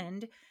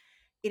 and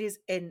it is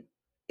an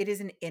it is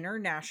an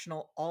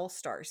international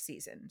all-star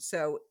season.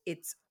 So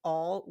it's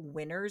all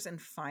winners and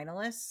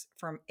finalists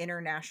from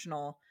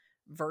international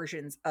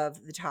versions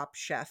of the Top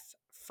Chef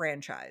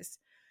franchise.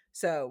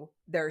 So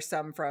there's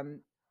some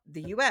from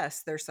the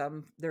US, there's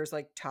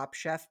like Top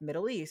Chef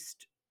Middle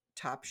East,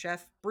 Top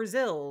Chef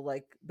Brazil,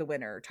 like the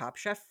winner, Top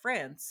Chef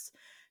France,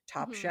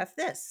 Top Mhm. Chef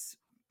this.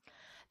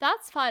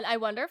 That's fun. I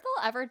wonder if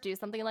they'll ever do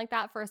something like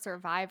that for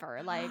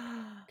Survivor, like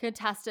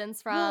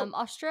contestants Well, from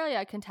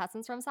Australia,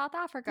 contestants from South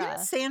didn't Africa.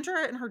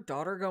 Sandra and her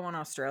daughter go on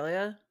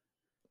Australia?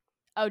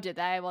 Oh, did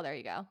they? Well, there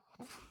you go.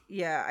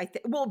 Yeah, I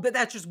think well, but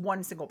that's just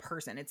one single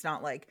person. It's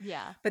not like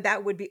Yeah. but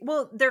that would be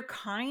well, they're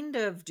kind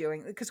of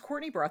doing because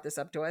Courtney brought this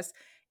up to us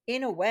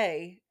in a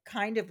way,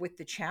 kind of with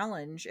the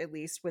challenge, at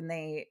least when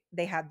they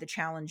had the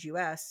challenge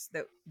US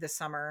that this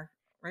summer.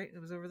 right? It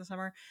was over the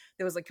summer.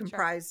 That was like Sure.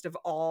 comprised of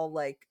all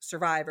like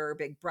Survivor,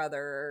 Big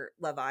Brother,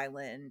 Love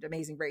Island,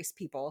 Amazing Race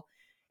people.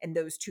 And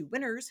those two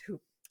winners who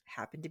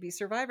happened to be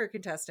Survivor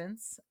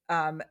contestants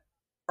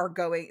are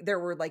going, there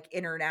were like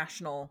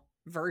international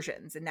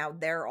versions, and now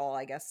they're all,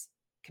 I guess,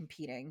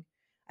 competing.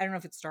 I don't know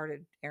if it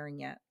started airing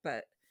yet,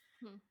 but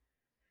Hmm.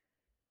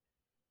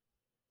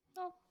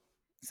 Oh,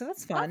 so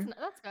that's fun.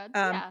 that's good.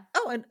 Yeah.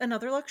 Oh, and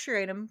another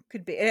luxury item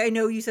could be. I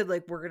know you said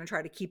like we're gonna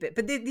try to keep it,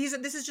 but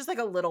this is just like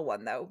a little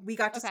one though. We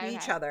got to Okay. see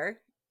each Okay.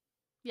 other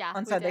Yeah,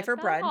 on we Sunday did. for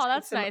brunch Oh, with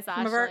that's nice,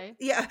 some of our Ashley.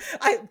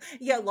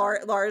 yeah.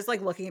 Laura's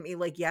like looking at me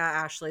like, yeah,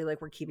 Ashley,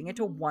 like we're keeping it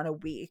to one a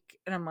week,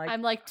 and I'm like,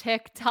 I'm like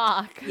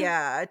TikTok.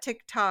 yeah,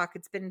 TikTok.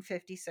 It's been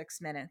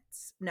 56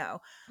 minutes.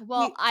 No,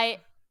 Well, we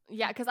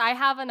yeah, because I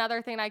have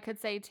another thing I could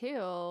say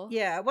too.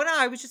 yeah. Well, no,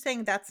 I was just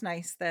saying that's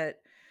nice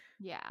that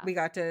Yeah. we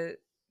got to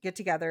get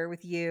together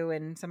with you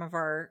and some of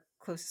our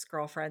closest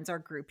girlfriends, our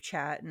group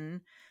chat,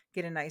 and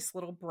get a nice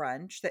little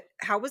brunch. That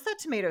how was that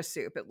tomato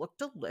soup? It looked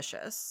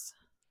delicious.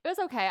 It was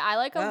okay. I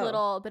like a Oh,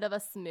 little bit of a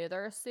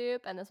smoother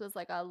soup, and this was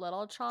like a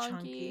little chunky.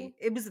 chunky.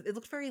 It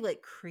looked very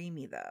like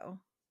creamy though.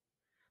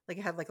 Like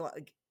it had like a lot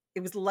like it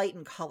was light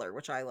in color,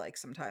 which I like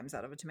sometimes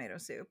out of a tomato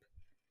soup.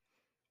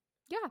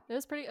 Yeah, it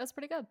was pretty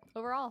good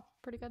overall.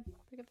 Pretty good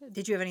food.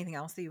 Did you have anything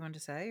else that you wanted to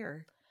say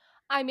or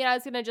I mean, I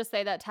was gonna just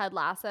say that Ted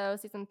Lasso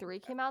season 3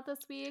 came out this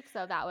week,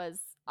 so that was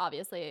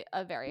obviously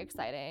a very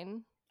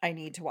exciting I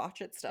need to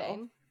watch it still.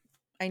 thing.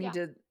 I need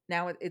Yeah. to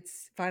now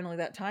it's finally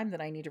that time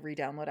that I need to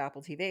re-download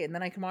Apple TV and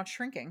then I can watch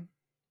Shrinking.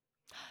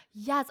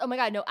 Yes. Oh my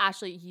god. No,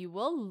 Ashley, you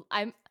will.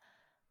 I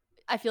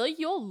feel like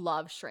you'll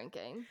love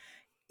Shrinking.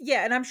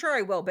 Yeah, and I'm sure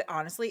I will, but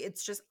honestly,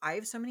 it's just I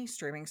have so many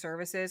streaming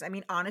services. I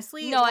mean,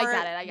 honestly, No, I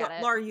get it. I get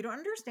it. Laura, you don't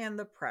understand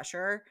the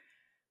pressure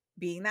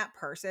being that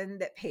person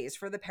that pays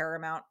for the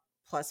Paramount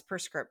Plus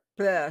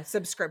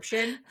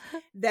subscription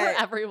For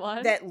that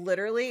everyone.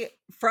 literally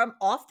from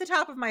off the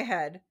top of my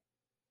head,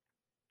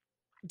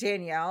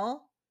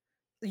 Danielle,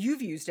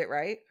 you've used it,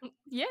 right?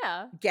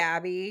 Yeah.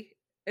 Gabby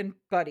and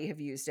Buddy have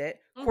used it.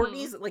 Mhm.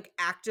 Courtney's like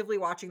actively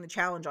watching the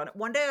challenge on it.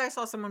 One day I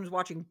saw someone was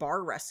watching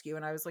Bar Rescue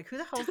and I was like, who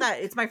the hell is that?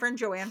 It's my friend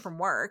Joanne from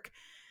work.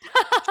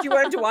 She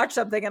wanted to watch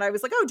something and I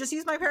was like, oh, just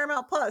use my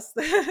Paramount Plus.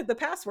 The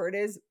password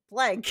is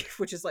blank,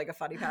 which is like a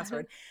funny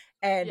password.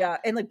 Yeah.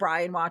 And like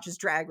Brian watches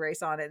Drag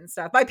Race on it and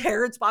stuff. My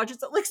parents watch it.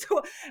 So like,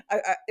 so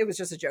it was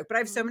just a joke, but I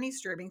have so Mhm. many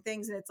streaming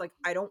things and it's like,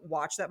 I don't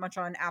watch that much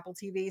on Apple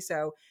TV.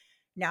 So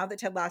now that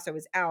Ted Lasso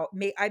is out,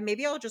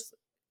 maybe I'll just,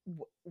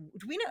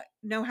 do we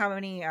know how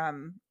many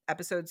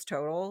episodes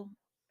total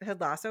Ted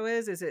Lasso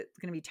is? Is it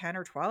going to be 10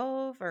 or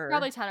 12 or?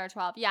 Probably 10 or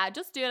 12. Yeah,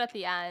 just do it at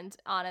the end,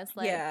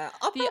 honestly. Yeah,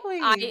 I'll The probably,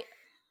 I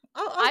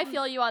I'll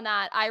feel you on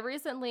that. I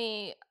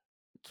recently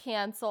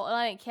canceled,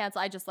 I didn't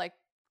cancel, I just like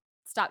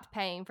stopped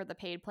paying for the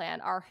paid plan,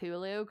 our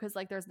Hulu, because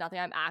like there's nothing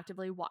I'm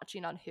actively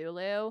watching on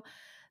Hulu.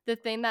 The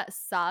thing that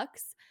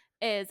sucks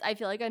is I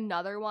feel like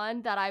another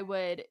one that I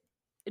would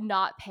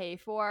not pay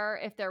for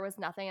if there was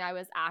nothing I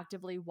was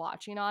actively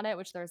watching on it,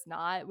 which there's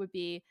not, would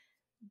be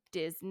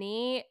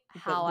Disney.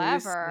 but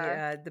lose, However,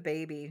 yeah, the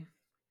baby.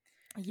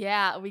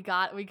 yeah, we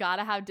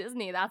gotta have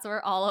Disney. That's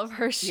where all of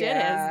her shit is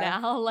Yeah.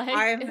 now.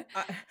 I'm Like,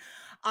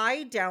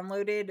 I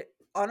downloaded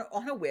on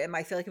a whim.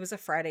 I feel like it was a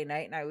Friday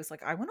night and I was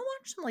like, I want to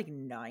watch some like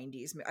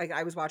 90s.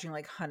 I was watching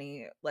like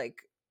Honey,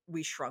 like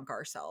We Shrunk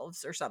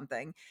Ourselves or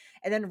something.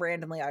 And then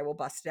randomly I will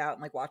bust it out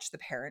and like watch The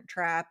Parent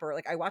Trap or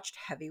like I watched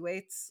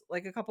Heavyweights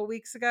like a couple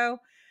weeks ago.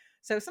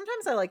 So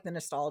sometimes I like the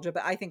nostalgia,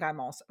 but I think I'm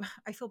also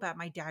I feel bad.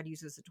 My dad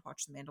uses it to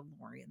watch The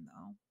Mandalorian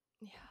though.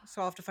 yeah,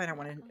 So I'll have to find out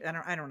when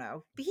yeah. I don't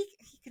know. But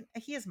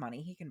he has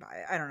money. He can buy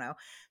it. I don't know.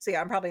 So yeah,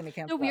 I'm probably gonna The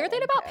cancel that weird thing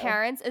one about too.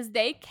 parents is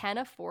they can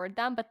afford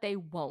them, but they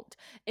won't.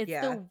 It's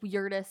Yeah. the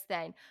weirdest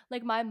thing.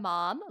 Like my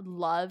mom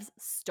loves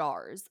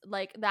Stars.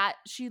 Like that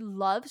she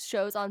loves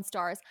shows on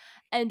Stars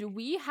and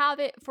we have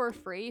it for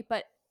free,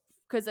 but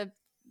because of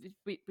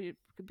we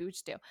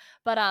just do.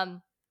 But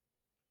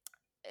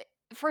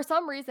for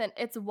some reason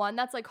it's one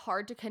that's like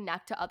hard to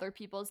connect to other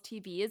people's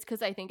TVs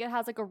because I think it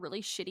has like a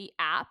really shitty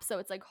app, so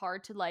it's like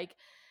hard to like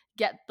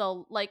get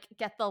the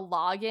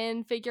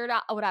login figured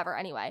out, whatever.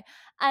 Anyway,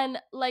 and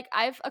like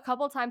I've a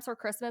couple times for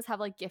Christmas have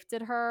like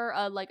gifted her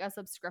like a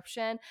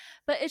subscription,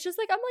 but it's just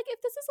like I'm like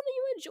if this is something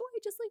you enjoy,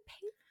 just like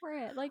pay for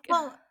it. Like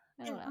Well,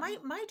 I don't and know.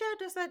 my dad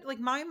does that. Like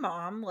my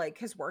mom, like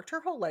has worked her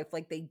whole life.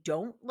 Like they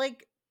don't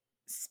like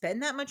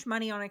spend that much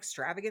money on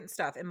extravagant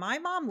stuff. And my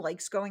mom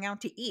likes going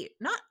out to eat,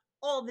 not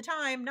all the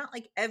time, not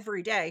like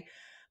every day,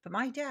 but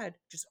my dad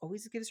just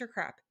always gives her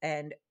crap.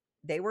 And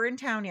they were in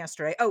town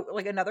yesterday. Oh,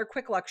 like another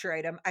quick luxury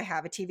item. I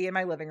have a TV in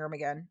my living room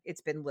again.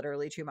 It's been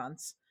literally 2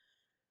 months.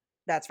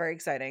 That's very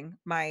exciting.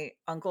 My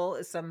uncle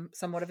is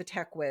somewhat of a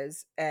tech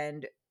whiz,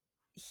 and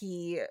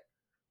he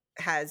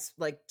has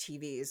like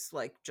TVs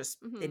like just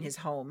in Mhm. his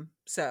home.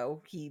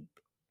 So he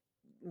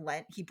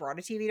brought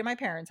a TV to my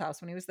parents'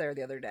 house when he was there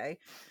the other day.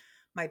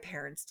 My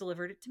parents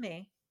delivered it to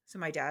me. So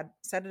my dad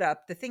set it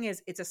up. The thing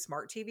is, it's a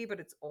smart TV, but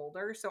it's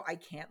older, so I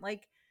can't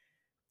like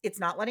it's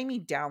not letting me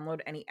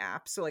download any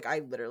apps. So like I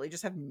literally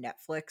just have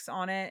Netflix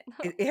on it.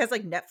 It has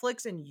like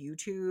Netflix and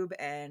YouTube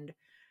and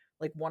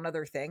like one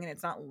other thing, and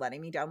it's not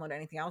letting me download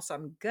anything else. So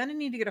I'm gonna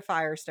need to get a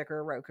Fire Stick or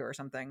a Roku or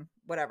something,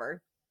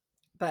 whatever.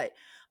 But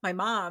my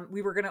mom,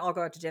 we were gonna all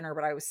go out to dinner,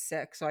 but I was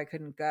sick, so I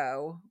couldn't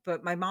go.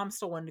 But my mom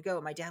still wanted to go.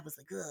 And my dad was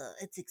like, "Ugh,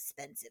 it's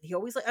expensive." He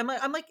always like, I'm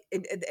like,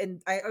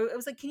 and I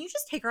was like, "Can you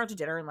just take her out to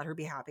dinner and let her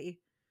be happy?"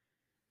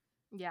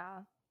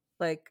 Yeah.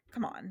 Like,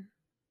 come on.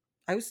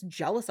 I was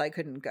jealous I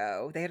couldn't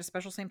go. They had a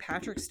special St.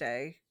 Patrick's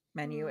Day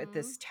menu at Mm.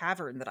 this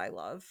tavern that I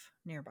love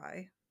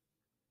nearby.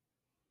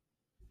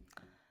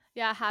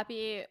 Yeah,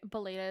 happy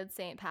belated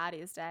St.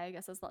 Patty's Day. I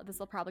guess this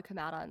will probably come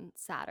out on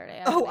Saturday.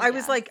 I'm Oh, gonna guess.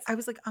 I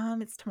was like,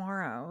 it's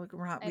tomorrow. Like,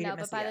 I we know, didn't but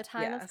miss it by the yet.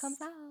 time this Yes.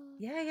 comes out.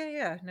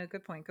 Yeah. No,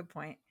 good point. Good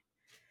point.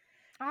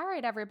 All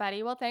right,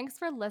 everybody. Well, thanks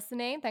for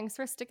listening. Thanks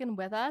for sticking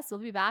with us. We'll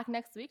be back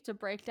next week to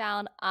break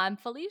down I'm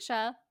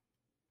Felicia.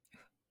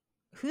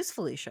 Who's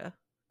Felicia?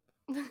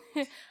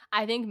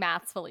 I think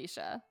Matt's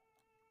Felicia.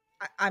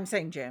 I'm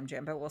saying Jam,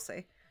 but we'll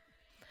see.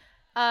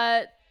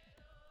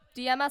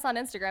 DM us on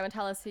Instagram and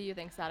tell us who you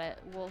think's at it.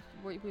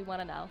 We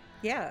want to know.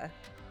 Yeah.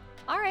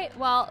 All right.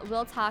 Well,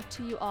 we'll talk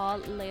to you all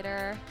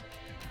later.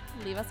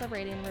 Leave us a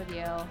rating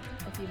review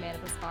if you made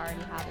it this far and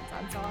you haven't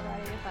done so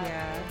already. But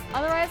Yeah.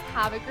 otherwise,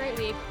 have a great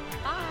week.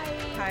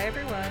 Bye. Hi,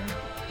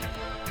 everyone.